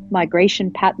example, migration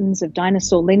patterns of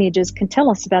dinosaur lineages can tell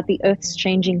us about the Earth's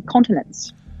changing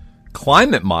continents.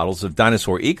 Climate models of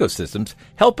dinosaur ecosystems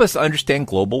help us understand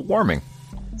global warming.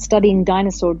 Studying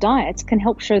dinosaur diets can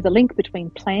help show the link between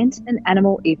plant and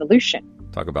animal evolution.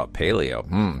 Talk about paleo.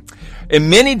 In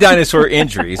many dinosaur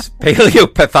injuries,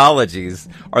 paleopathologies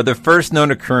are the first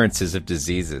known occurrences of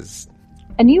diseases.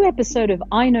 A new episode of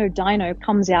I Know Dino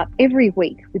comes out every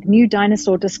week with new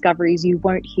dinosaur discoveries you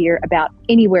won't hear about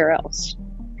anywhere else.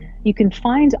 You can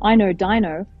find I Know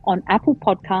Dino on Apple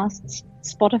Podcasts,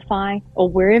 Spotify, or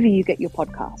wherever you get your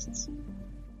podcasts.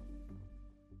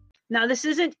 Now, this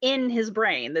isn't in his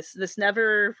brain. This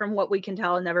never, from what we can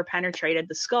tell, never penetrated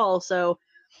the skull. So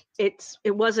it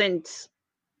wasn't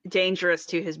dangerous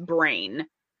to his brain.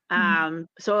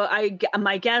 So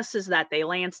my guess is that they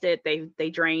lanced it, they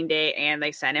drained it, and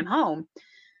they sent him home.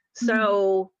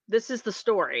 So this is the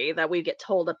story that we get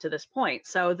told up to this point.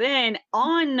 So then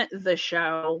on the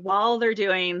show, while they're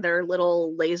doing their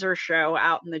little laser show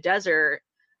out in the desert,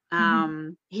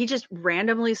 he just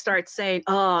randomly starts saying,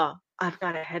 "Oh, I've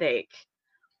got a headache,"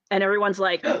 and everyone's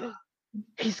like, oh,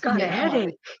 "He's got a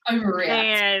headache."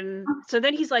 And so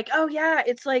then he's like, "Oh yeah,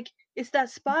 it's that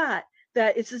spot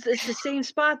that it's the same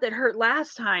spot that hurt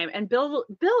last time." And Bill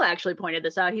actually pointed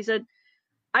this out. He said,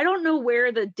 "I don't know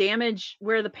where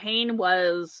the pain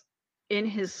was in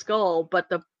his skull, but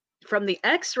from the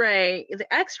X-ray,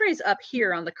 the X-ray's up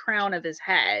here on the crown of his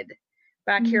head,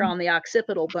 back here on the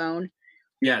occipital bone."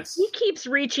 Yes. He keeps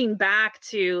reaching back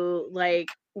to like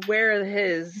where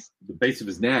the base of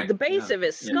his neck, the base of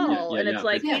his skull, and it's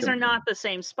like these are not the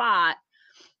same spot.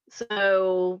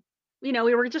 So, we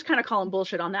were just kind of calling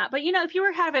bullshit on that. But if you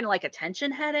were having like a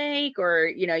tension headache, or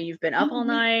you've been up all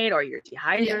night, or you're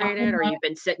dehydrated, or you've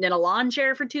been sitting in a lawn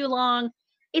chair for too long,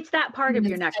 it's that part of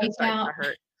your neck that's starting to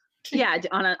hurt. Yeah,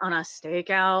 on a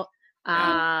stakeout.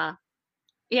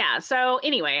 Yeah. So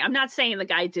anyway, I'm not saying the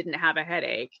guy didn't have a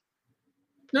headache.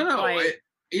 No.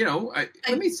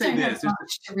 Let me say this: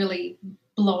 to really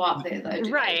blow up there, though.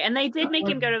 Right, and they did make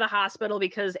him go to the hospital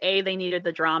because A, they needed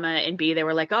the drama, and B, they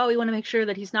were like, "Oh, we want to make sure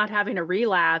that he's not having a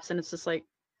relapse." And it's just like,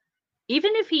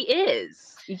 even if he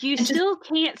is, you still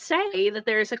can't say that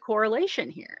there's a correlation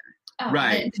here,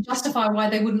 right? To justify why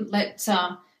they wouldn't let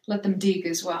them dig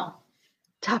as well.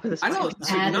 Top of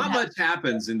the not much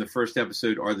happens in the first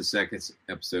episode or the second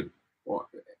episode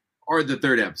or the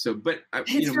third episode, but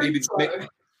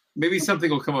maybe something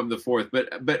will come up in the fourth.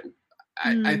 But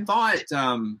I thought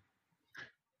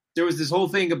there was this whole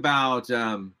thing about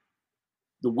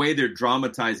the way they're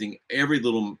dramatizing every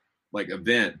little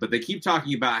event, but they keep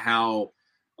talking about how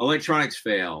electronics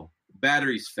fail,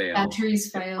 batteries fail,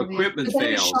 equipment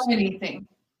fails. Show anything.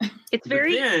 It's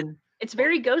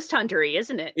very ghost huntery,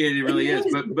 isn't it? It really is.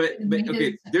 But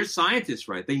okay, they're scientists,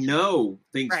 right? They know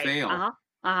things fail.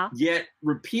 Yet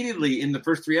repeatedly in the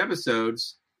first 3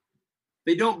 episodes,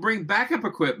 they don't bring backup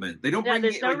equipment. They don't bring.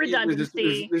 There's no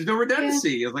redundancy. There's no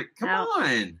redundancy. Yeah. It's like, come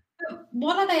on.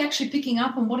 What are they actually picking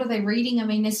up, and what are they reading? I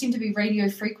mean, there seem to be radio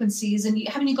frequencies, and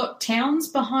haven't you got towns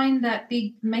behind that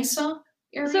big mesa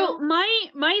area? So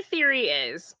my theory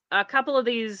is a couple of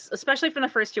these, especially from the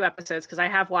first 2 episodes, because I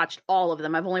have watched all of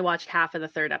them. I've only watched half of the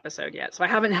 3rd episode yet, so I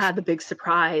haven't had the big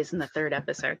surprise in the 3rd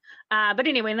episode. But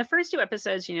anyway, in the first 2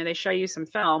 episodes, they show you some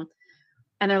film,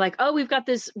 and they're like, "Oh, we've got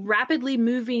this rapidly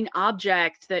moving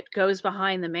object that goes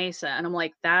behind the mesa," and I'm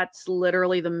like, "That's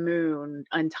literally the moon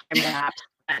on time lapse."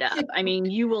 Up. I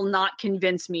mean, you will not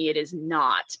convince me it is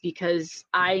not, because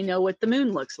I know what the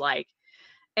moon looks like.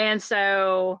 And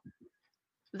so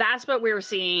that's what we were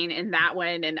seeing in that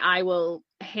one. And I will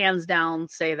hands down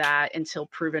say that until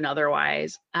proven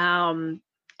otherwise. And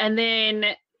then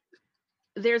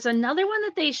there's another one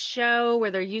that they show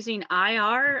where they're using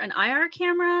an IR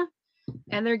camera,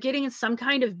 and they're getting some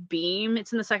kind of beam.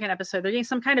 It's in the 2nd episode. They're getting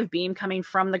some kind of beam coming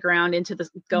from the ground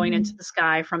going into the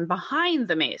sky from behind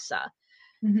the mesa.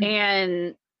 Mm-hmm.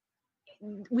 And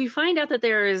we find out that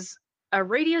there's a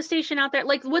radio station out there.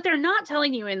 Like, what they're not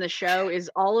telling you in the show is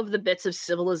all of the bits of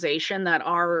civilization that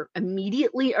are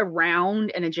immediately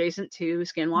around and adjacent to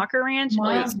Skinwalker Ranch.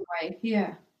 Miles away,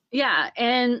 yeah. Yeah,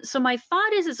 and so my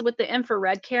thought is with the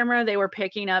infrared camera, they were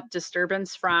picking up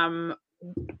disturbance from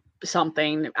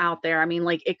something out there. I mean,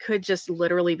 it could just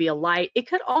literally be a light. It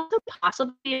could also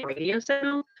possibly be a radio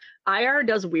signal. IR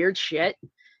does weird shit.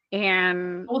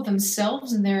 And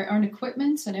themselves and their own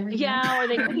equipment and everything. Yeah, or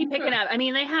they could be picking up. I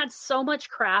mean, they had so much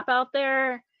crap out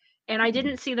there, and I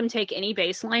didn't see them take any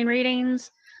baseline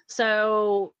readings.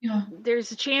 So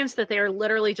there's a chance that they're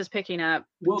literally just picking up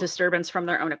disturbance from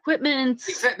their own equipment.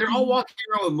 Exactly. They're all walking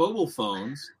around with mobile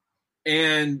phones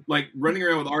and running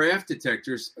around with RF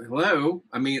detectors. Hello.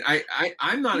 I mean,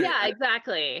 I'm not. Yeah,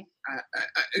 exactly.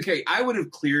 Okay, I would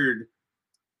have cleared.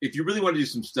 If you really want to do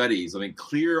some studies,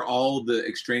 clear all the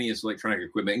extraneous electronic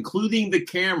equipment, including the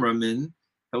cameraman.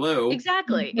 Hello.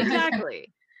 Exactly.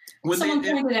 Someone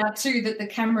pointed out too that the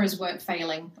cameras weren't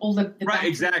failing. All the right,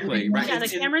 exactly. Right. Yeah, the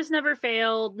cameras never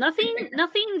failed.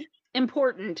 Nothing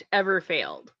important ever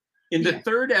failed. In the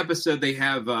 3rd episode, they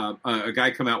have a guy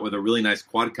come out with a really nice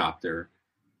quadcopter,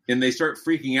 and they start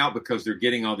freaking out because they're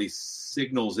getting all these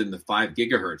signals in the 5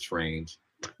 gigahertz range.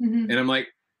 Mm-hmm. And I'm like,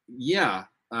 yeah.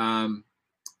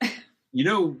 You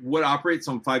know what operates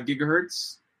on 5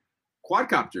 gigahertz?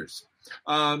 Quadcopters.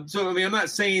 So, I'm not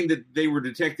saying that they were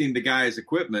detecting the guy's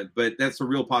equipment, but that's a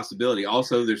real possibility.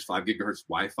 Also, there's 5 gigahertz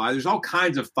Wi-Fi. There's all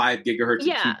kinds of 5 gigahertz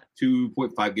and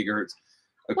 2.5 gigahertz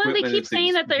equipment. Well, they keep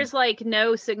saying that there's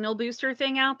no signal booster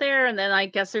thing out there, and then I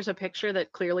guess there's a picture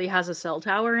that clearly has a cell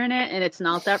tower in it, and it's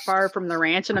not that far from the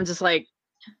ranch, and I'm just like...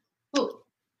 Well,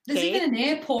 there's even an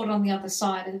airport on the other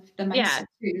side of the mesa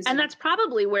too. And that's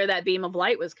probably where that beam of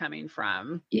light was coming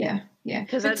from. Yeah.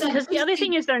 Because the other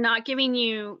thing is they're not giving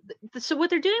you... So what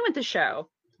they're doing with the show...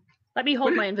 Let me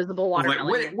hold my invisible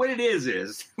watermelon. What it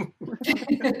is...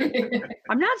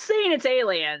 I'm not saying it's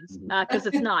aliens, because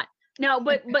it's not. No,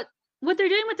 but what they're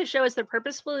doing with the show is they're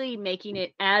purposefully making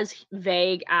it as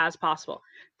vague as possible.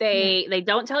 They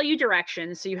don't tell you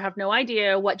directions, so you have no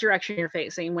idea what direction you're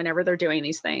facing whenever they're doing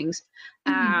these things.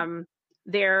 Mm-hmm.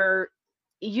 They're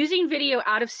using video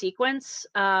out of sequence.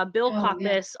 Bill caught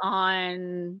this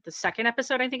on the 2nd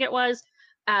episode, I think it was.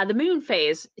 The moon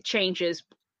phase changes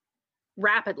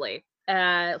rapidly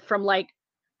from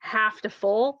half to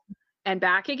full and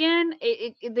back again.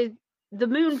 The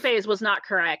moon phase was not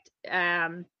correct.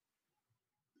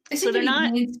 They seem to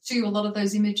be a lot of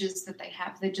those images that they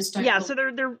have. They just don't. Yeah, so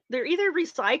they're either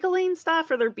recycling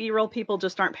stuff or their B-roll people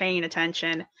just aren't paying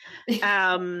attention. They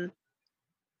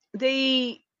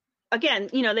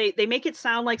make it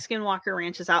sound like Skinwalker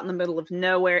Ranch is out in the middle of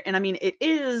nowhere, and I mean it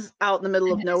is out in the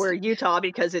middle of nowhere, Utah,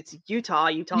 because it's Utah.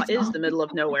 Utah is the middle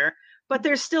of nowhere. But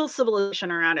there's still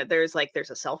civilization around it. There's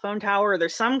a cell phone tower.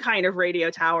 There's some kind of radio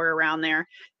tower around there.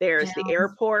 There's the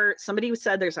airport. Somebody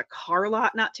said there's a car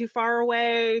lot not too far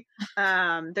away.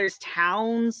 There's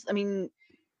towns. I mean,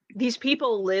 these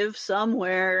people live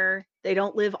somewhere. They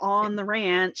don't live on the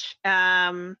ranch.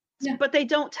 But they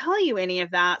don't tell you any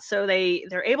of that. So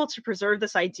they're able to preserve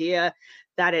this idea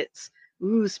that it's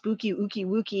spooky, ooky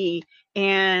wooky.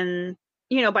 And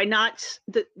by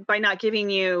not giving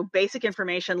you basic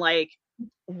information like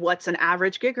what's an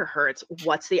average gigahertz,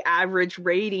 what's the average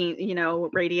rating,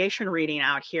 radiation reading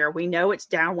out here. We know it's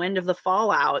downwind of the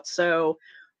fallout. So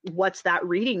what's that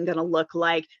reading going to look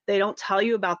like? They don't tell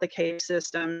you about the cave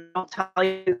system. They don't tell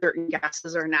you certain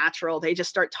gases are natural. They just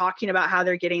start talking about how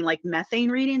they're getting like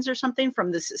methane readings or something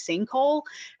from this sinkhole.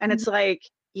 And it's like,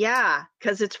 yeah,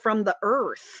 because it's from the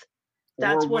earth.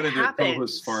 That's what happens. Or one of their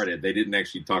co-hosts farted. They didn't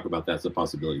actually talk about that as a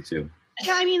possibility too.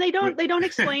 Yeah, I mean, they don't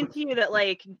explain to you that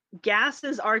like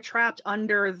gases are trapped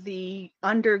under the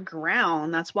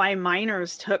underground. That's why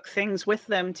miners took things with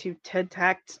them to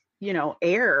detect,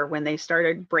 air when they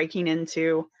started breaking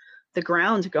into the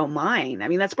ground to go mine. I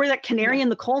mean, that's where that canary in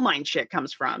the coal mine shit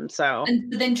comes from. So,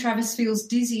 and then Travis feels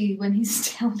dizzy when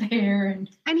he's down there,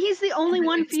 and he's the only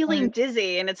one feeling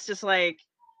dizzy, and it's just like,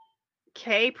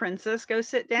 okay, princess, go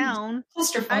sit down.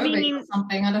 Claustrophobic or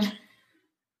something. I don't.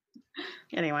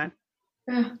 Anyway.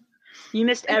 You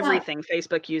missed everything,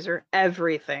 Facebook user.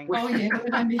 Everything. Oh yeah, what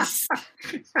did I miss?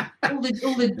 all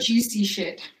the juicy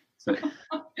shit.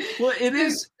 Well, it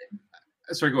is.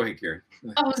 Sorry, go ahead, Karen.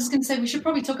 I was just going to say we should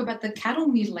probably talk about the cattle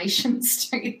mutilations.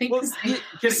 Don't you think? Well,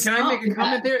 can I make a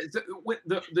comment there?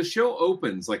 The show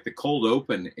opens like the cold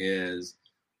open is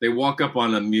they walk up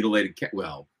on a mutilated cat.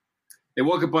 Well, they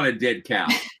walk up on a dead cow,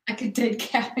 like a dead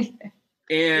cow.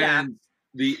 Yeah. And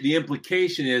the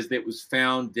implication is that it was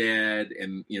found dead,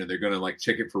 and they're going to like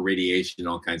check it for radiation and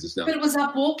all kinds of stuff. But it was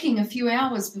up walking a few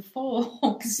hours before.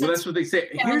 Well, that's what they say.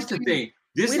 Here's the thing.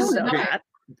 This is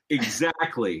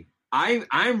exactly.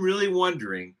 I'm really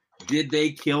wondering, did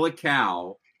they kill a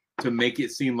cow to make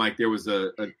it seem like there was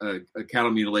a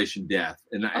cattle mutilation death?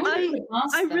 And I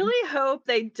really hope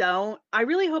they don't. I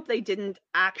really hope they didn't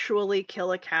actually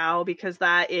kill a cow, because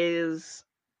that is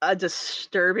a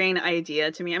disturbing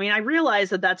idea to me. I mean, I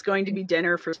realize that that's going to be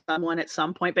dinner for someone at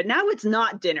some point, but now it's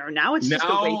not dinner. Now it's just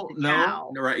a wasted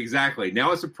cow. Right, exactly.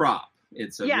 Now it's a prop.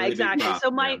 It's a really exactly. Big prop.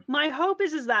 So my hope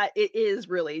is that it is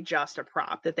really just a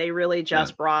prop, that they really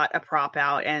just brought a prop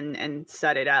out and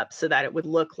set it up so that it would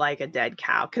look like a dead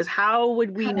cow. Because how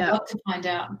would we know? To find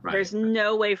out. Right. There's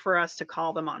no way for us to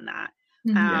call them on that.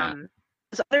 Mm-hmm.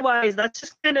 So otherwise, that's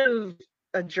just kind of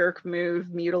a jerk move,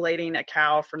 mutilating a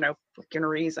cow for no fucking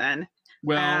reason.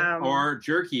 Well, or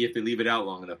jerky if they leave it out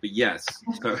long enough. But yes,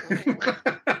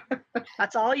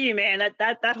 that's all you, man.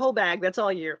 That whole bag. That's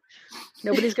all you.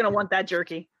 Nobody's gonna want that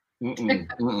jerky. But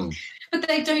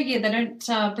they don't. Yeah, they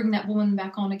don't bring that woman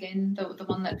back on again. The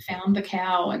one that found the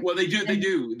cow. Well, they do. They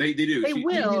do. They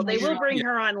will bring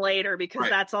her on later, because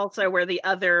that's also where the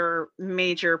other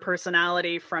major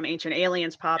personality from Ancient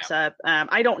Aliens pops up.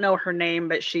 I don't know her name,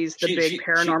 but she's the big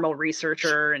paranormal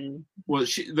researcher. And well,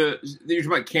 you're talking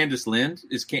about Candace Lind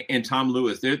and Tom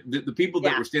Lewis. They're the people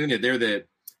that were standing there.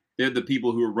 They're the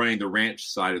people who are running the ranch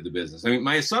side of the business. I mean,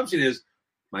 my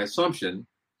assumption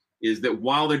is that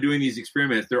while they're doing these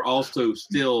experiments, they're also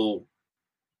still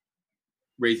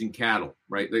raising cattle,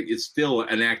 right? Like it's still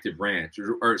an active ranch,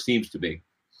 or it seems to be.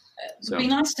 It'd be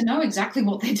nice to know exactly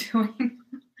what they're doing.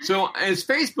 So, as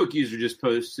Facebook user just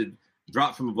posted,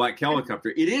 dropped from a black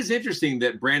helicopter. It is interesting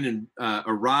that Brandon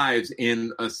arrives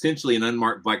in essentially an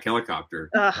unmarked black helicopter.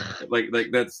 Like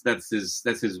that's his.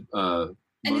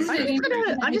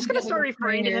 I'm just gonna start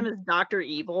referring to him as Dr.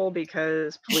 Evil,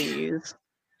 because please.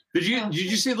 Did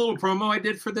you see the little promo I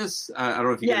did for this? I don't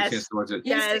know if you got a chance to watch it.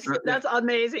 Yes, that's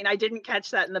amazing. I didn't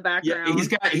catch that in the background.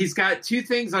 Yeah, he's got two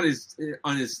things on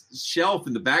his shelf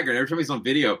in the background. Every time he's on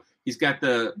video, he's got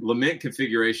the Lament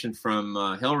configuration from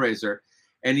Hellraiser,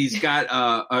 and he's got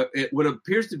what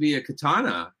appears to be a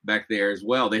katana back there as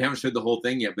well. They haven't showed the whole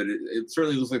thing yet, but it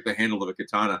certainly looks like the handle of a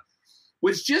katana,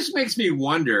 which just makes me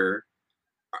wonder.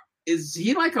 Is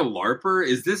he like a LARPer?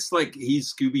 Is this like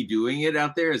he's Scooby-Dooing it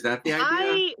out there? Is that the idea?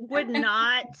 I would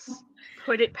not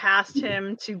put it past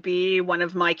him to be one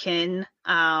of my kin,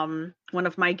 one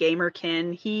of my gamer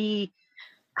kin. He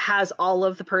has all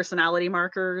of the personality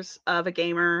markers of a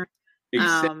gamer.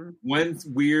 Except one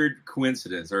weird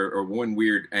coincidence or one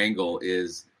weird angle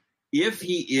is if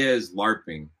he is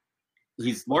LARPing,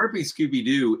 he's LARPing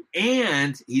Scooby-Doo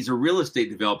and he's a real estate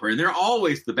developer, and they're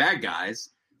always the bad guys.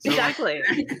 So exactly.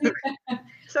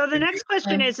 So the next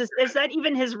question is that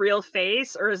even his real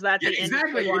face, or is that the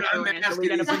exactly? You're not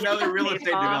asking. He's another real estate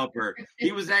developer.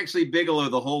 He was actually Bigelow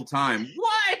the whole time.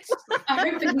 What?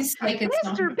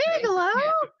 Mr. Bigelow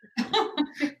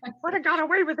would have got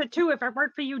away with it too if it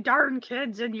weren't for you darn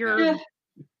kids and your.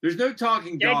 There's no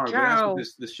talking dog. That's what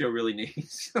this show really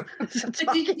needs. Did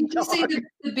you see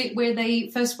the bit where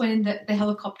they first went in the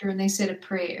helicopter and they said a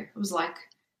prayer? It was like.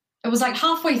 It was like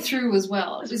halfway through as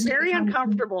well. It was very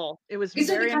uncomfortable. It was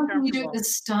very uncomfortable. You do at the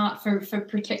start for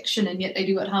protection, and yet they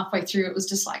do it halfway through. It was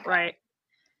just like, right.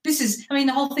 This is, I mean,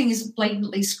 the whole thing is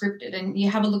blatantly scripted, and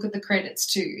you have a look at the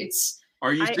credits too.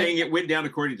 Are you saying it went down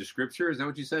according to scripture? Is that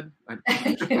what you said?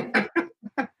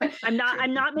 I'm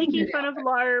not making fun of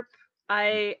LARP.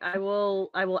 I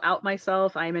will out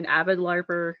myself. I'm an avid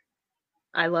LARPer.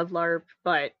 I love LARP,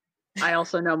 but I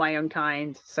also know my own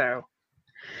kind. So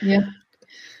yeah,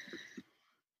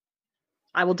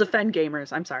 I will defend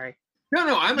gamers. I'm sorry.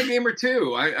 No, I'm a gamer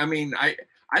too. I mean, I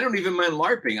don't even mind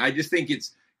LARPing. I just think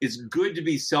it's good to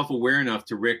be self-aware enough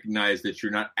to recognize that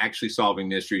you're not actually solving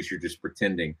mysteries. You're just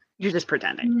pretending.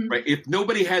 Right. If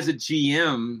nobody has a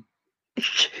GM,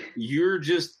 you're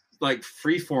just like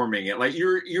free-forming it. Like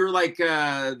you're like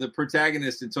the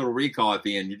protagonist in Total Recall at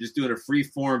the end. You're just doing a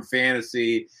free-form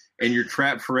fantasy, and you're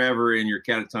trapped forever in your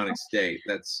catatonic state.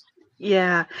 That's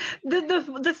yeah.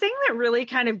 The thing that really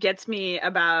kind of gets me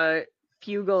about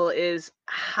Fugal is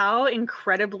how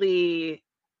incredibly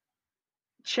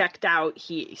checked out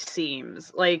he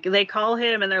seems. Like they call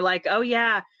him and they're like, oh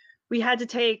yeah, we had to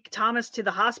take Thomas to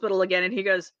the hospital again, and he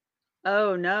goes,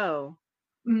 oh no.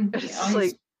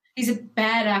 He's a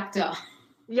bad actor.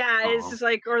 Yeah, it's just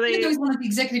like, or they he's one of the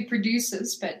executive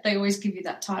producers, but they always give you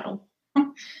that title.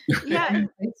 Yeah.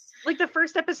 Like the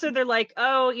first episode, they're like,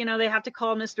 oh, they have to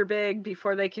call Mr. Big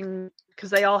before they can, because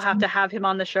they all have to have him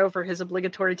on the show for his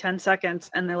obligatory 10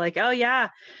 seconds. And they're like, oh yeah,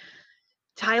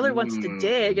 Tyler wants to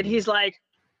dig. And he's like,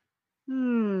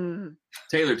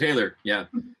 Taylor, yeah.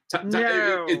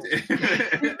 No.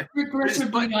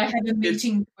 Regrettably, I had a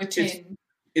meeting to attend.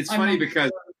 It's funny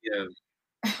because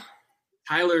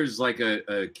Tyler's like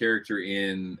a character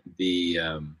in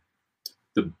a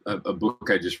book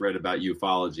I just read about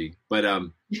ufology, but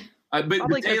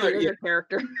Taylor,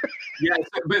 character. Yeah,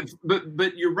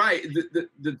 but you're right.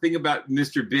 The thing about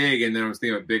Mr. Big, and then I was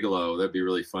thinking about Bigelow. That'd be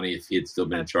really funny if he had still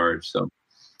been in charge. So,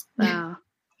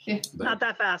 not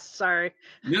that fast. Sorry.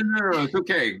 No, it's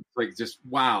okay. Like just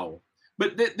wow.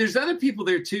 But there's other people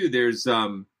there too.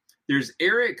 There's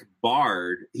Eric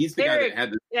Bard. He's the guy that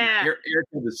had Eric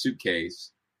had the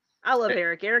suitcase. I love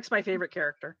Eric. Eric's my favorite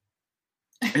character.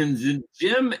 And then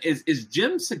Jim is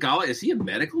Jim Segala. Is he a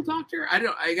medical doctor?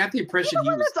 I got the impression he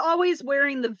was always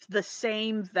wearing the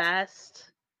same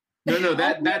vest. No,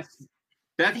 that's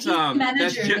Jim Morris.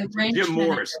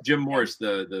 Manager. Jim Morris,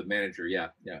 the manager. Yeah.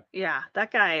 Yeah,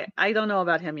 that guy. I don't know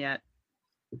about him yet.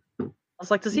 I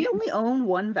was like, does he only own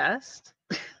one vest?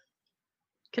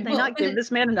 Can they not give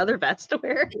this man another vest to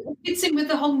wear? It fits in with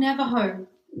the whole Navajo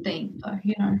thing, though,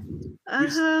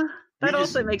 That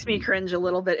also makes me cringe a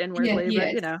little bit inwardly,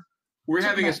 but We're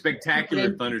having a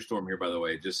spectacular thunderstorm here, by the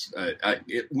way. Just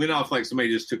it went off like somebody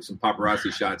just took some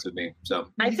paparazzi shots of me. So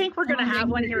I think we're gonna have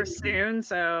one here soon.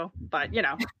 So, but I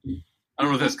don't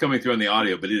know if that's coming through on the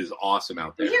audio, but it is awesome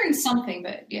out there. We're hearing something,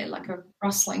 but like a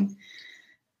rustling.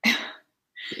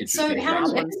 So, how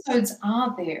many episodes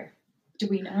are there? Do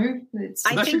we know? That's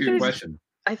a good question.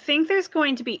 I think there's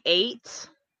going to be 8.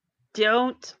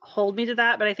 Don't hold me to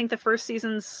that, but I think the first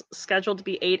season's scheduled to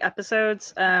be 8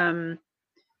 episodes. So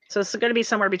it's going to be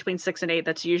somewhere between 6 and 8.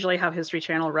 That's usually how History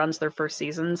Channel runs their first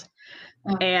seasons.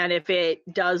 And if it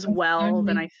does well,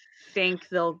 then I think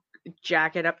they'll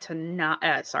jack it up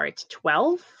to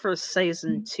 12 for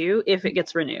season 2 if it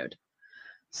gets renewed.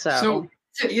 So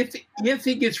if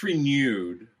it gets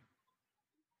renewed,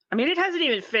 I mean, it hasn't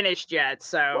even finished yet,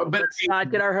 so let's not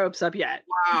get our hopes up yet.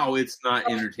 Wow, it's not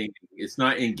entertaining. It's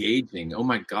not engaging. Oh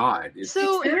my God! Here's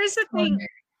the thing: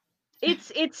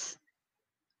 it's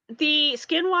the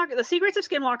Skinwalker. The Secrets of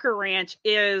Skinwalker Ranch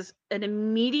is an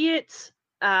immediate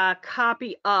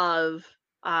copy of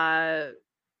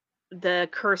the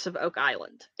Curse of Oak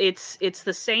Island. It's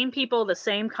the same people, the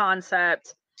same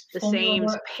concept, the same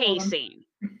pacing.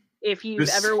 If you've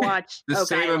ever watched the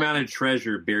same amount of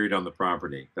treasure buried on the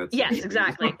property. Yes,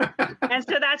 exactly. And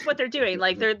so that's what they're doing.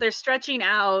 Like they're stretching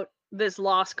out this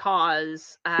lost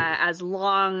cause as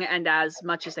long and as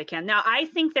much as they can. Now, I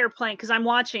think they're playing, because I'm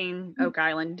watching Oak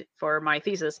Island for my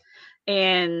thesis,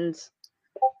 and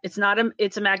it's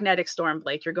a magnetic storm,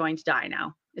 Blake. You're going to die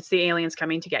now. It's the aliens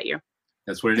coming to get you.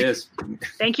 That's what it is.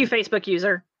 Thank you, Facebook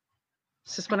user.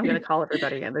 It's just what I'm going to call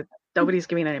everybody. Nobody's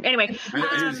giving a name. Anyway.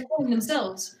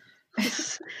 Themselves.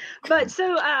 But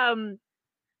so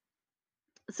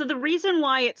the reason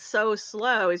why it's so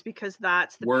slow is because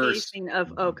that's the pacing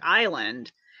of Oak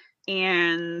Island,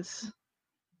 and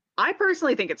I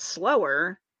personally think it's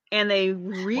slower, and they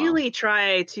really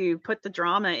try to put the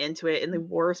drama into it in the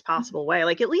worst possible way.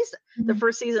 Like at least the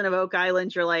first season of Oak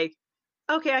Island, you're like,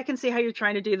 okay, I can see how you're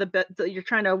trying to do you're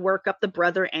trying to work up the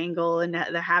brother angle and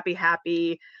the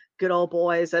happy, good old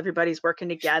boys. Everybody's working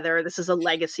together. This is a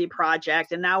legacy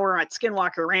project. And now we're at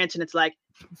Skinwalker Ranch and it's like,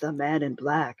 the man in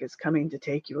black is coming to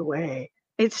take you away.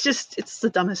 It's the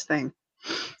dumbest thing.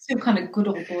 Still kind of good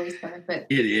old boys though, but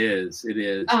it is.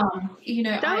 You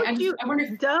know, I wonder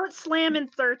if don't slam In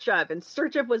Search Of. In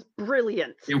Search Of was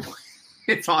brilliant.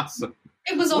 It's awesome.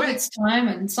 It was of its time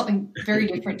and something very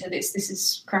different to this. This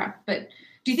is crap. But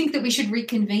do you think that we should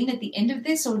reconvene at the end of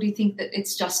this, or do you think that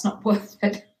it's just not worth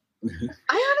it?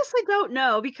 I honestly don't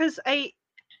know, because I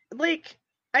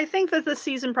think that this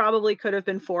season probably could have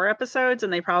been 4 episodes,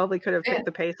 and they probably could have picked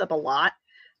the pace up a lot.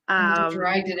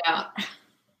 Dragged it out.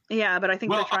 Yeah, but I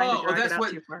think they're trying to drag it out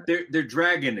too far. They're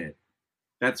dragging it.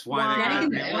 That's why How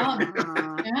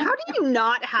do you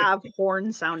not have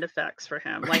horn sound effects for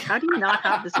him? Like, how do you not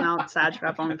have this Mount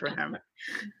Sadraphon for him?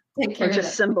 Or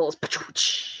just cymbals.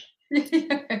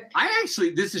 I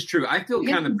actually, this is true. I feel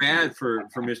kind of bad for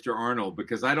Mr. Arnold,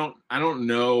 because I don't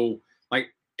know, like,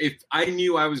 if I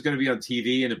knew I was going to be on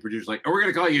TV and the producer's like, "Oh, we're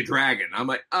going to call you Dragon," I'm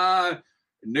like, no,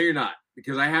 you're not,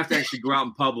 because I have to actually go out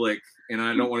in public and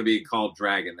I don't want to be called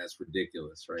Dragon. That's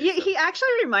ridiculous, right? Yeah, he actually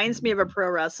reminds me of a pro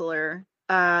wrestler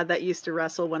that used to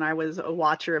wrestle when I was a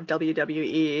watcher of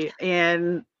WWE.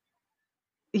 And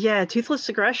yeah, Toothless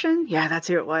Aggression. Yeah, that's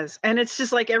who it was. And it's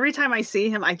just like, every time I see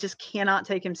him, I just cannot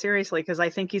take him seriously, because I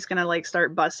think he's going to like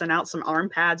start busting out some arm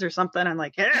pads or something. I'm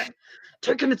like, yeah,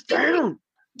 taking it down.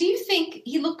 Do you think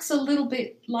he looks a little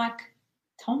bit like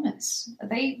Thomas? Are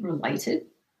they related?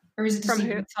 Or is it just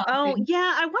thing?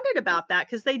 Yeah, I wondered about that,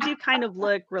 because they do kind of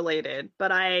look related,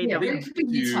 but I don't know.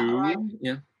 Utah, right?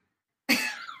 Yeah.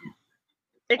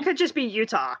 It could just be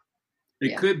Utah.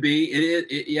 It could be.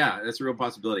 It is. Yeah, that's a real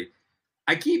possibility.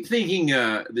 I keep thinking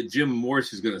that Jim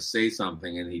Morse is going to say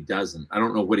something, and he doesn't. I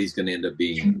don't know what he's going to end up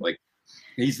being. Like,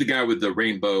 he's the guy with the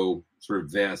rainbow sort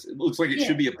of vest. It looks like it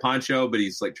should be a poncho, but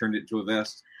he's like turned it into a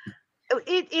vest.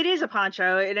 It is a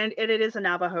poncho, and it is a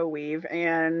Navajo weave,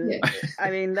 and I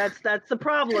mean that's the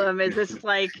problem. Is this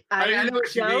like I know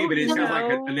what you mean, but it sounds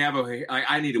like a Navajo.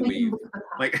 I need a weave.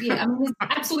 Like, yeah, I mean, there's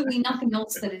absolutely nothing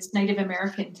else that is Native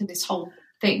American to this whole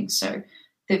thing, so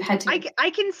they've had to. I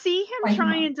can see him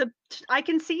trying to. I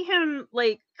can see him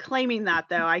like claiming that,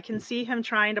 though. I can see him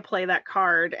trying to play that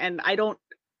card, and I don't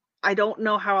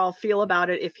know how I'll feel about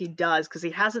it if he does, because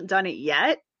he hasn't done it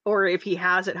yet. Or if he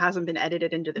has, it hasn't been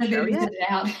edited into the show yet.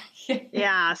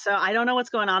 Yeah, so I don't know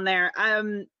what's going on there.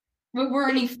 We're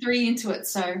only 3 into it,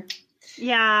 so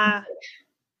yeah,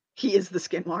 he is the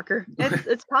Skinwalker.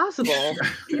 It's possible.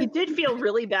 He did feel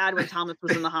really bad when Thomas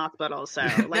was in the hospital, so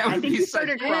like I think he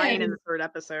started crying in the 3rd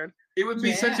episode. It would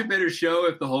be such a better show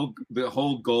if the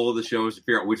whole goal of the show is to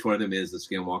figure out which one of them is the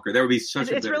Skinwalker. That would be such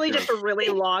a better show. It's really just a really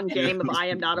long game of I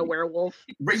Am Not a Werewolf.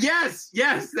 But yes,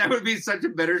 that would be such a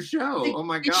better show. Oh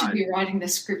my God. You should be writing the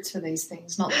scripts for these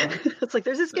things, not them. It's like,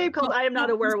 there's this game called I Am Not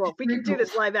a Werewolf. We can do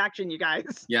this live action, you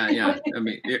guys. Yeah. I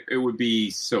mean, it would be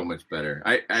so much better.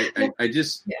 I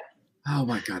just, oh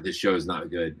my God, this show is not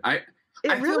good.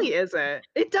 It really isn't.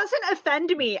 It doesn't offend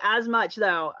me as much,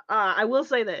 though. I will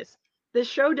say this. This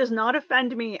show does not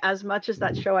offend me as much as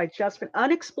that show I just finished,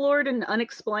 Unexplored and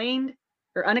Unexplained,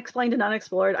 or Unexplained and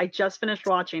Unexplored. I just finished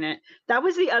watching it. That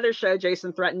was the other show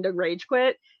Jason threatened to rage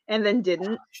quit and then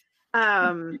didn't.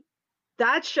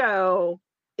 That show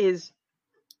is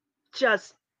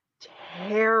just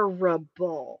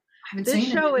terrible.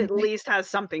 This show at least has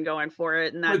something going for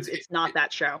it, and it's not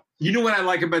that show. You know what I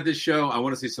like about this show? I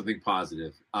want to say something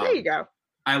positive. There you go.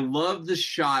 I love the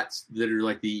shots that are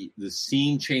like the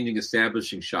scene-changing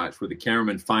establishing shots where the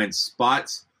cameraman finds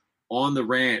spots on the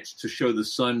ranch to show the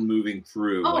sun moving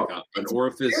through, like an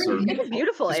orifice. It's a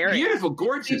beautiful area. Beautiful,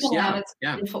 gorgeous. Yeah.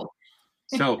 Beautiful.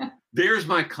 So there's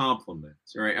my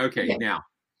compliments. All right. Okay. Now,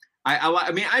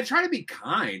 I mean, I try to be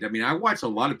kind. I mean, I watch a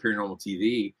lot of paranormal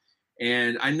TV,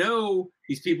 and I know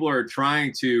these people are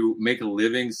trying to make a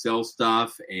living, sell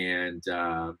stuff, and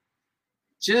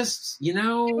just, we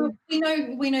know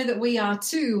that we are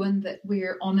too, and that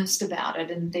we're honest about it,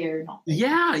 and they're not.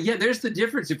 Yeah. There's the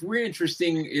difference. If we're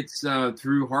interesting, it's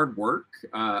through hard work.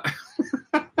 I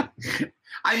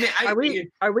mean,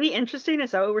 are we interesting?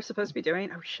 Is that what we're supposed to be doing?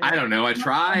 Oh shit! I don't know. I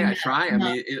try. I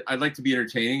mean, I'd like to be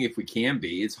entertaining if we can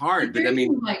be. It's hard, but I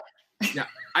mean, yeah.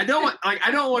 I don't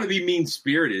want to be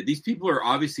mean-spirited. These people are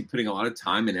obviously putting a lot of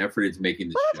time and effort into making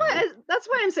this show. That's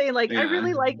why I'm saying, like, I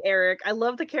really like Eric. I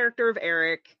love the character of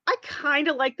Eric. I kind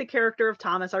of like the character of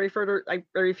Thomas. I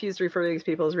refuse to refer to these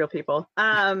people as real people.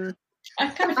 I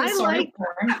kind of feel sorry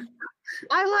for him.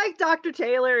 I liked Dr.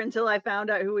 Taylor until I found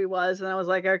out who he was, and I was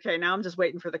like, okay, now I'm just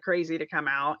waiting for the crazy to come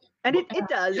out. And it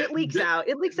does. It leaks out.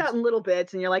 It leaks out in little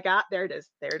bits, and you're like, there it is.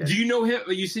 There it is. Do you know him?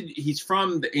 You said he's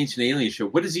from the Ancient Alien show.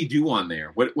 What does he do on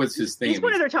there? What's his thing? He's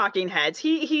one of their talking heads.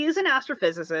 He is an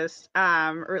astrophysicist,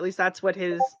 or at least that's what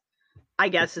his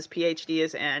PhD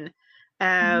is in.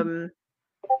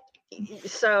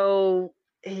 So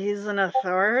he's an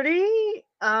authority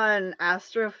on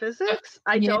astrophysics.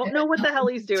 I don't know what the hell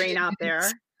he's doing out there.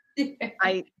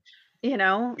 It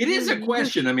is a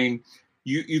question. I mean,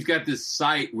 you've got this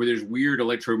site where there's weird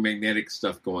electromagnetic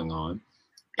stuff going on,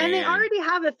 and they already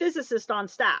have a physicist on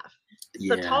staff.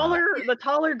 The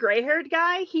taller gray-haired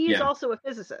guy, he is also a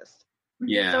physicist.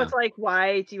 Yeah. So it's like,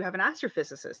 why do you have an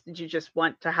astrophysicist? Did you just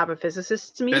want to have a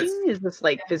physicists meeting? Is this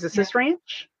like physicist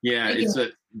ranch? Yeah, it's a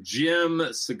Jim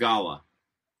Segala.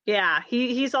 Yeah,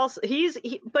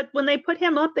 but when they put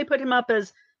him up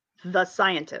as the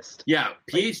scientist. Yeah,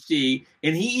 PhD,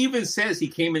 and he even says he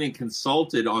came in and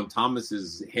consulted on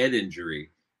Thomas's head injury.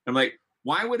 I'm like,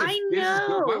 why would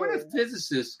a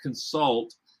physicist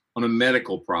consult on a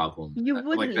medical problem? You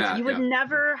wouldn't. Like that? You would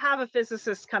never have a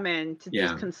physicist come in to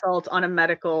just consult on a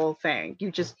medical thing.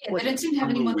 You just they don't seem to have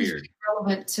anyone who's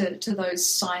relevant to those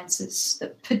sciences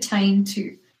that pertain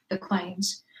to the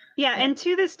claims. Yeah, and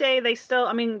to this day, they still,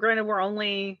 I mean, granted, we're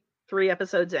only 3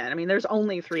 episodes in. I mean, there's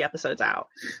only 3 episodes out.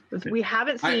 We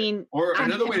haven't seen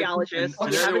another way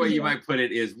you might put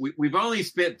it is we've only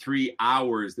spent 3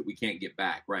 hours that we can't get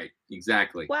back. Right.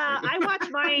 Exactly. Well, I watch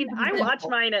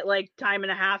mine at like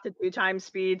 1.5 to 2 times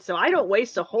speed, so I don't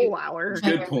waste a whole hour.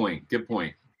 Good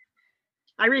point.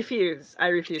 I refuse.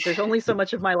 There's only so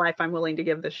much of my life I'm willing to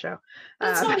give this show.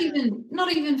 It's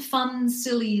not even fun,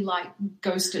 silly like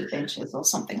Ghost Adventures or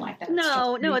something like that.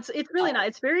 No, it's really not.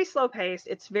 It's very slow paced.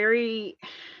 It's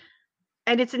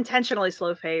intentionally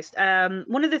slow paced.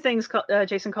 One of the things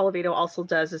Jason Colavito also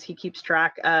does is he keeps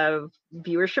track of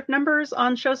viewership numbers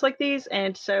on shows like these,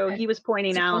 and so he was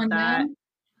pointing out that.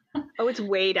 It's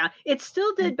way down. It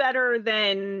still did better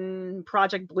than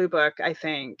Project Blue Book, I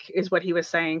think, is what he was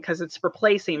saying, because it's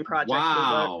replacing Project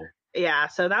Blue Book. Yeah,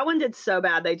 so that one did so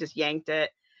bad they just yanked it.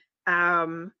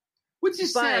 Which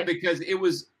is sad because it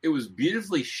was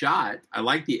beautifully shot. I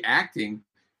like the acting.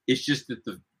 It's just that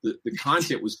the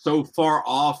content was so far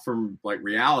off from like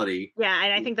reality. Yeah,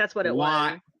 and I think that's what it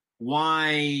was.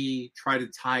 Why try to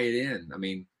tie it in? I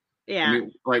mean. Yeah. I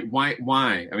mean, like, why?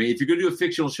 I mean, if you're going to do a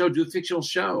fictional show, do a fictional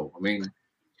show. I mean.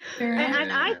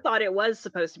 And I thought it was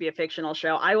supposed to be a fictional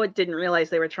show. I didn't realize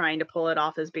they were trying to pull it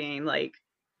off as being, like,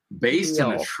 based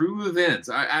on a true events.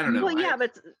 I don't know. Well, yeah,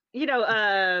 but,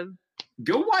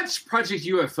 go watch Project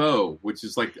UFO, which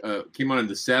is like, came on in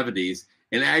the 70s,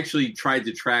 and actually tried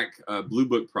to track Blue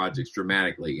Book projects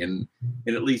dramatically. And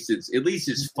at least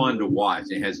it's fun to watch.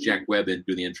 It has Jack Webb in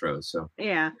do the intro. So.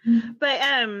 Yeah. But,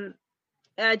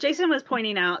 Jason was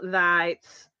pointing out that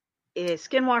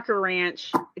Skinwalker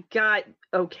Ranch got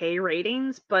okay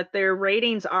ratings, but their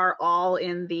ratings are all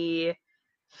in the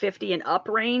 50 and up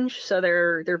range. So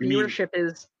their viewership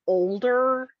is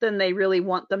older than they really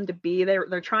want them to be.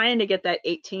 They're trying to get that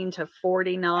 18 to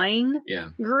 49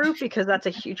 group, because that's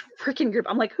a huge freaking group.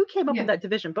 I'm like, who came up with that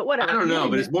division? But whatever. I don't know,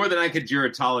 but it's more than I could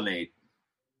tolerate.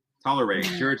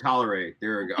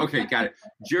 There we go. Okay, got it.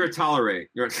 Tolerate.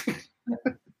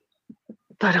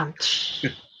 But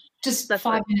just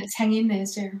 5 minutes. Hang in there,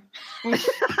 Sarah.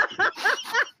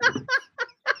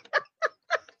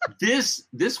 This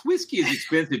whiskey is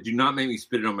expensive. Do not make me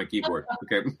spit it on my keyboard.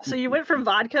 Okay. So you went from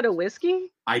vodka to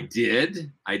whiskey? I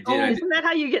did. Isn't that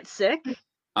how you get sick?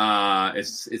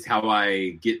 It's how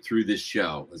I get through this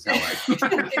show. Is how I.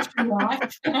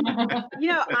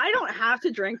 I don't have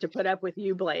to drink to put up with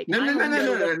you, Blake. No. Not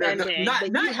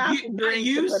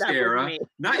you, Sarah.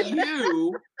 Not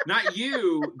you. Not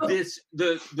you.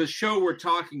 The show we're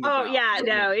talking about. Oh yeah,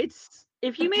 no. It's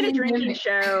if you made a drinking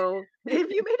show. If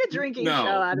you made a drinking show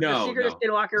out of the Secret of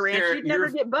Skinwalker Ranch, Sarah, you'd never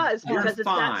get buzzed because it's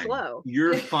that slow.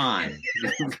 You're fine.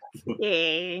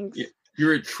 Thanks.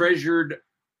 You're a treasured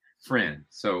friend.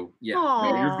 So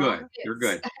you're good. You're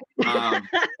good.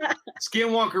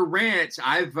 Skinwalker Ranch,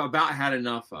 I've about had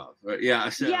enough of.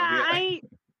 I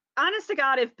honest to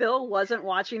God, if Bill wasn't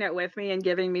watching it with me and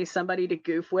giving me somebody to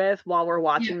goof with while we're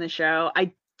watching the show,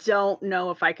 I don't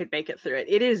know if I could make it through it.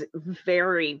 It is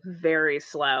very, very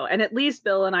slow. And at least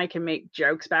Bill and I can make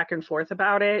jokes back and forth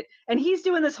about it. And he's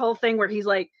doing this whole thing where he's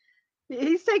like,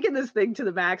 He's taking this thing to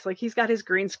the max. Like, he's got his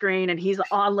green screen and he's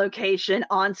on location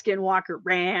on Skinwalker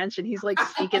Ranch, and he's like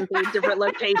sneaking through different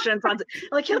locations.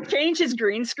 Like, he'll change his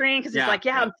green screen because he's like,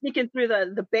 I'm sneaking through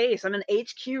the base. I'm in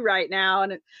HQ right now,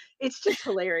 and it's just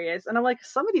hilarious. And I'm like,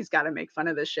 somebody's got to make fun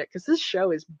of this shit because this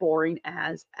show is boring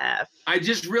as F. I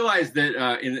just realized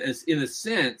that in a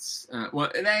sense,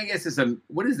 and I guess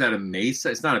what is that, a mesa?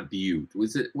 It's not a butte.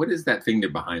 What is that thing there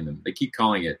behind them? They keep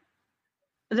calling it.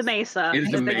 The Mesa. It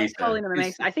is a Mesa. Calling them a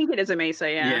Mesa. I think it is a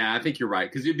Mesa, yeah. Yeah, I think you're right.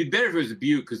 Because it'd be better if it was a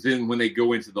butte, because then when they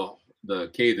go into the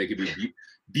cave, they could be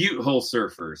butte hole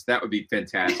surfers. That would be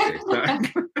fantastic.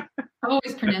 I've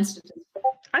always pronounced it.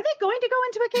 Are they going to go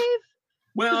into a cave?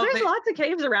 Well, there's lots of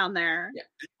caves around there. Yeah.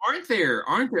 Aren't there?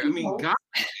 I mean, God,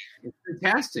 it's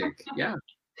fantastic. Yeah.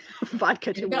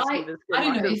 Vodka to whiskey. I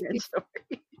don't know.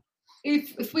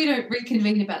 If we don't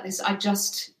reconvene about this, I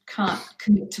just can't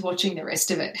commit to watching the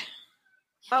rest of it.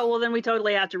 Oh, well, then we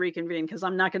totally have to reconvene because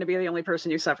I'm not going to be the only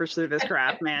person who suffers through this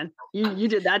crap, man. You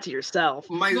did that to yourself.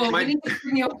 We need to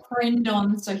bring your friend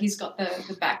on so he's got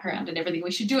the background and everything.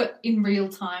 We should do it in real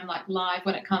time, like live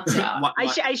when it comes out.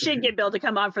 I should get Bill to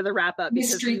come on for the wrap-up.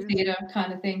 Mystery theater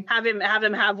kind of thing. Have him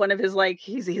have one of his, like,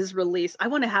 his release. I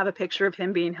want to have a picture of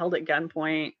him being held at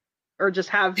gunpoint, or just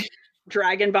have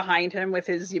Dragon behind him with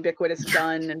his ubiquitous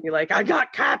gun and be like, I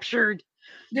got captured.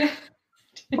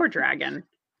 Poor Dragon.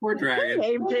 Poor Dragon. Who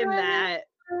named him that?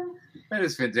 That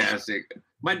is fantastic.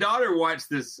 My daughter watched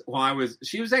this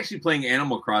she was actually playing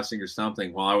Animal Crossing or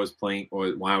something while I was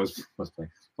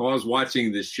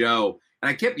watching this show, and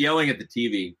I kept yelling at the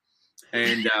TV,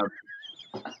 and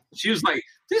she was like,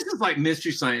 "This is like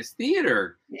Mystery Science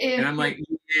Theater," and I'm like,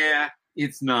 "Yeah,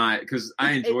 it's not," because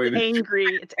I enjoy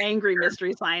It's angry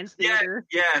Mystery Science Theater.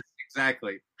 Yes,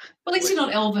 exactly. Well, at least you're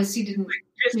not Elvis. You didn't.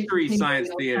 Mystery Science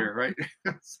Theater, right?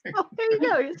 Oh, there you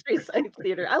go. Mystery Science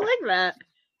Theater. I like that.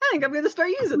 I think I'm going to start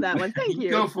using that one. Thank you.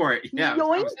 Go for it. Yeah.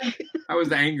 I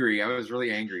was angry. I was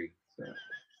really angry. So.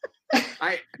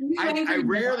 I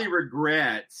rarely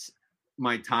regret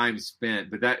my time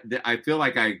spent, but that I feel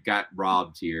like I got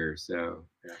robbed here. So.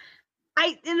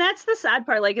 Yeah. And that's the sad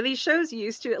part. Like, these shows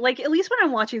used to, like, at least when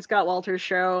I'm watching Scott Walter's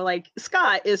show, like,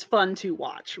 Scott is fun to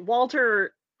watch.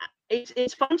 Walter.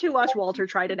 It's fun to watch Walter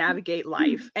try to navigate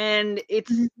life, and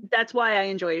that's why I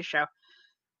enjoy his show.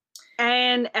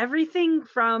 And everything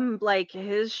from, like,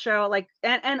 his show, like,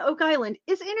 and Oak Island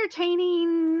is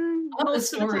entertaining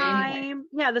most of the time. Anyway.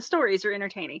 Yeah, the stories are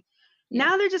entertaining. Yeah.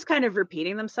 Now they're just kind of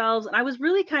repeating themselves, and I was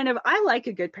really I like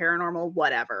a good paranormal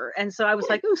whatever, and so I was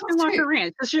like, oh, Skinwalker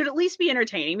Ranch, this should at least be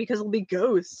entertaining because it'll be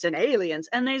ghosts and aliens,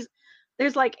 and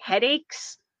there's like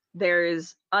headaches.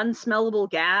 There's unsmellable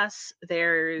gas.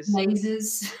 There's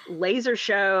laser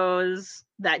shows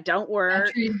that don't work.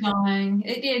 Batteries dying.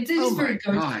 It is very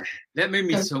good. God. That made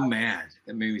me so mad.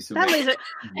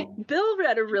 Bill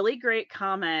read a really great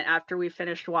comment after we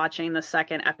finished watching the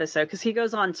second episode, because he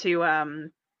goes on to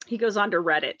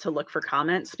Reddit to look for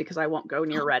comments because I won't go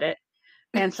near Reddit.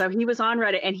 And so he was on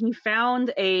Reddit and he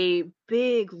found a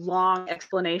big, long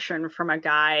explanation from a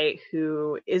guy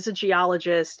who is a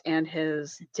geologist, and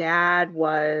his dad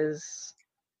was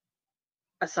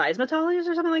a seismologist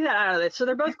or something like that. I don't know. So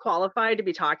they're both qualified to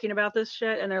be talking about this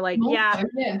shit. And they're like, yeah.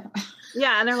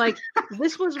 And they're like,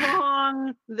 this was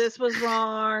wrong. This was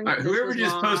wrong. Whoever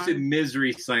just posted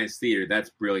Misery Science Theater,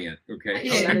 that's brilliant. Okay.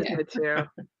 Yeah, that's good too.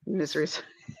 Misery.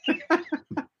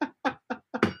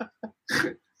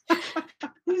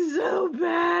 So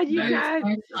bad, you guys.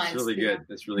 That's really good.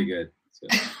 That's really good.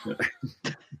 So.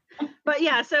 But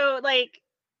yeah, so like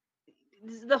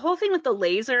the whole thing with the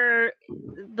laser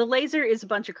is a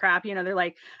bunch of crap. You know, they're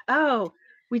like, oh,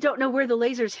 we don't know where the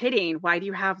laser's hitting. Why do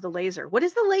you have the laser? What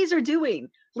is the laser doing?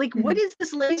 Like, what is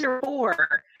this laser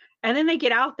for? And then they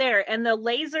get out there and the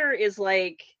laser is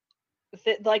like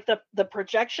the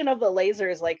projection of the laser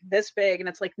is like this big, and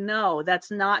it's like, no, that's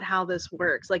not how this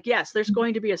works. Like, yes, there's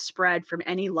going to be a spread from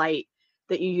any light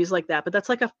that you use like that, but that's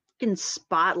like a fucking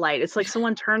spotlight. It's like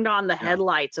someone turned on the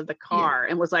headlights of the car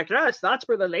and was like, yes, that's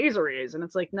where the laser is. And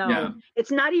it's like, no,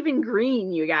 it's not even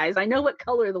green, you guys. I know what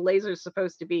color the laser is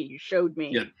supposed to be. You showed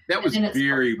me. Yeah, that was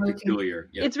very peculiar.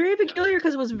 Yeah. It's very peculiar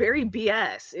because it was very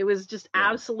BS. It was just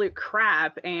absolute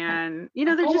crap. And you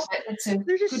know, they're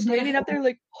just standing up there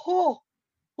like, oh,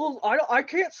 well, I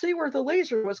can't see where the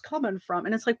laser was coming from.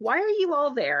 And it's like, why are you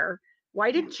all there?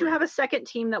 Why didn't you have a second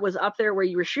team that was up there where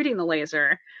you were shooting the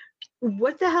laser?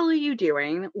 What the hell are you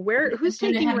doing? Who's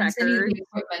taking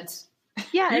records?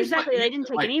 Yeah, exactly. They didn't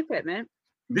take any equipment.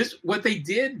 What they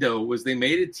did though was they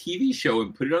made a TV show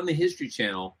and put it on the History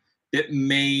Channel, that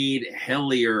made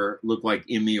Hellier look like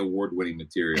Emmy award-winning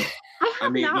material. I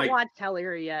have not watched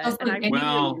Hellier yet, and I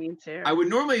really need to. I would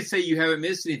normally say you haven't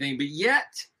missed anything, but yet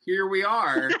here we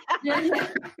are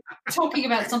talking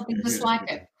about something just like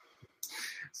it.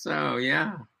 So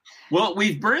yeah. Well,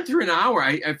 we've burned through an hour.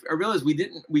 I realized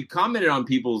we commented on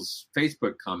people's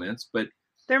Facebook comments, but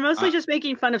they're mostly just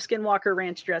making fun of Skinwalker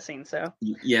Ranch dressing. So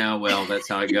yeah, well, that's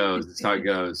how it goes. That's how it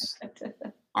goes.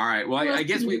 All right. Well, I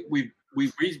guess we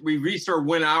reached our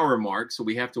 1 hour mark, so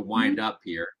we have to wind up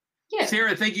here. Yeah.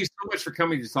 Sarah, thank you so much for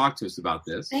coming to talk to us about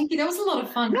this. Thank you. That was a lot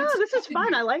of fun. No, this is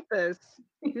fun. I like this.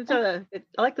 I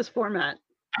like this format.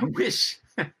 I wish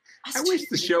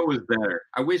the show was better.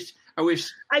 I wish the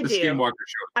Skinwalker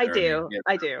show was better.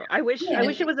 I do. I wish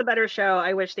it was a better show.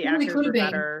 I wish the actors were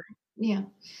better. Yeah.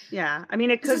 Yeah. I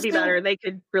mean, it could be better. They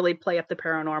could really play up the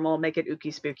paranormal, make it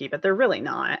ooky spooky, but they're really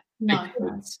not. No.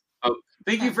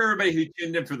 Thank you for everybody who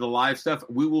tuned in for the live stuff.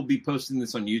 We will be posting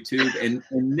this on YouTube. And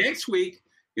next week,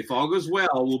 if all goes well,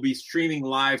 we'll be streaming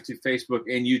live to Facebook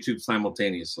and YouTube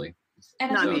simultaneously.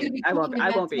 And I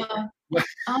won't be.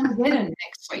 Armageddon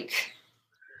next week.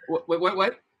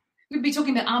 What? We'll be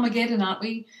talking about Armageddon, aren't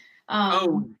we?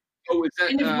 Is that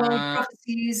end of world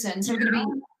prophecies? And so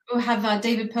we'll have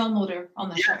David Perlmutter on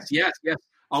the show. Yes.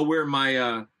 I'll wear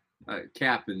my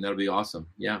cap, and that'll be awesome.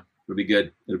 Yeah. It'll be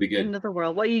good. End of the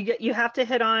world. Well, you have to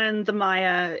hit on the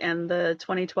Maya and the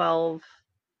 2012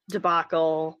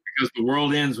 debacle. Because the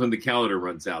world ends when the calendar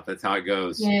runs out. That's how it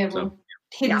goes. Yeah, we'll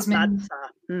hit as many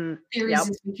theories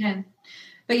as we can.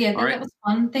 But yeah, that was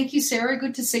fun. Thank you, Sarah.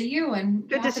 Good to see you. And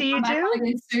good to see you too.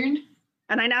 Again soon.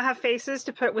 And I now have faces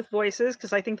to put with voices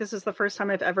because I think this is the first time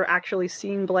I've ever actually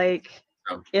seen Blake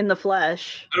in the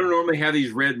flesh. I don't normally have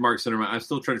these red marks under my. I'm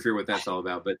still trying to figure out what that's all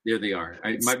about, but there they are.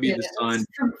 It might be the sun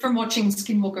from watching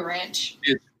Skinwalker Ranch.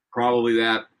 It's probably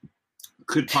that.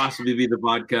 Could possibly be the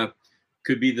vodka.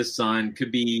 Could be the sun.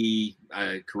 Could be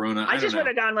Corona. I just would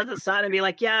have gone with the sun and be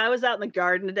like, "Yeah, I was out in the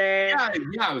garden today."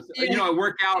 Yeah. I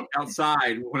work out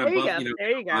outside when I'm.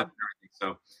 There you go.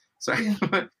 So. All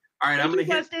right, I'm going to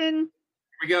hit. Justin.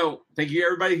 We go. Thank you,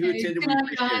 everybody who attended. Good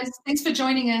night, guys. Thanks for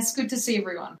joining us. Good to see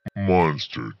everyone.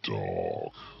 Monster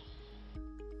Talk.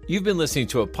 You've been listening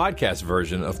to a podcast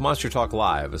version of Monster Talk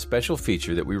Live, a special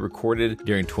feature that we recorded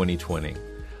during 2020.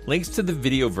 Links to the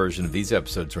video version of these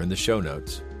episodes are in the show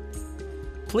notes.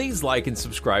 Please like and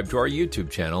subscribe to our YouTube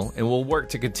channel, and we'll work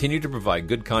to continue to provide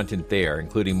good content there,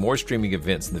 including more streaming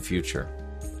events in the future.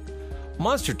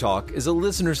 Monster Talk is a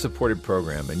listener-supported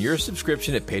program, and your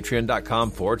subscription at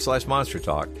patreon.com/Monster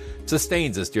Talk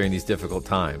sustains us during these difficult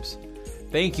times.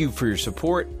 Thank you for your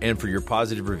support and for your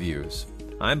positive reviews.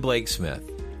 I'm Blake Smith,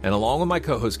 and along with my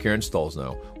co-host Karen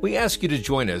Stolzno, we ask you to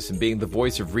join us in being the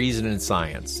voice of reason and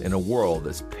science in a world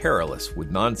that's perilous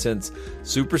with nonsense,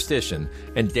 superstition,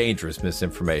 and dangerous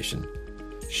misinformation.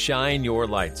 Shine your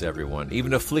lights, everyone.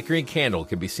 Even a flickering candle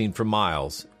can be seen for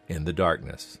miles in the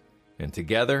darkness. And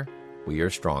together, we are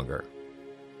stronger.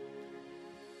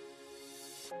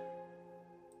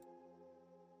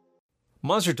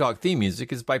 Monster Talk theme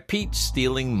music is by Peach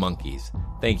Stealing Monkeys.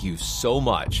 Thank you so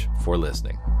much for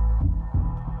listening.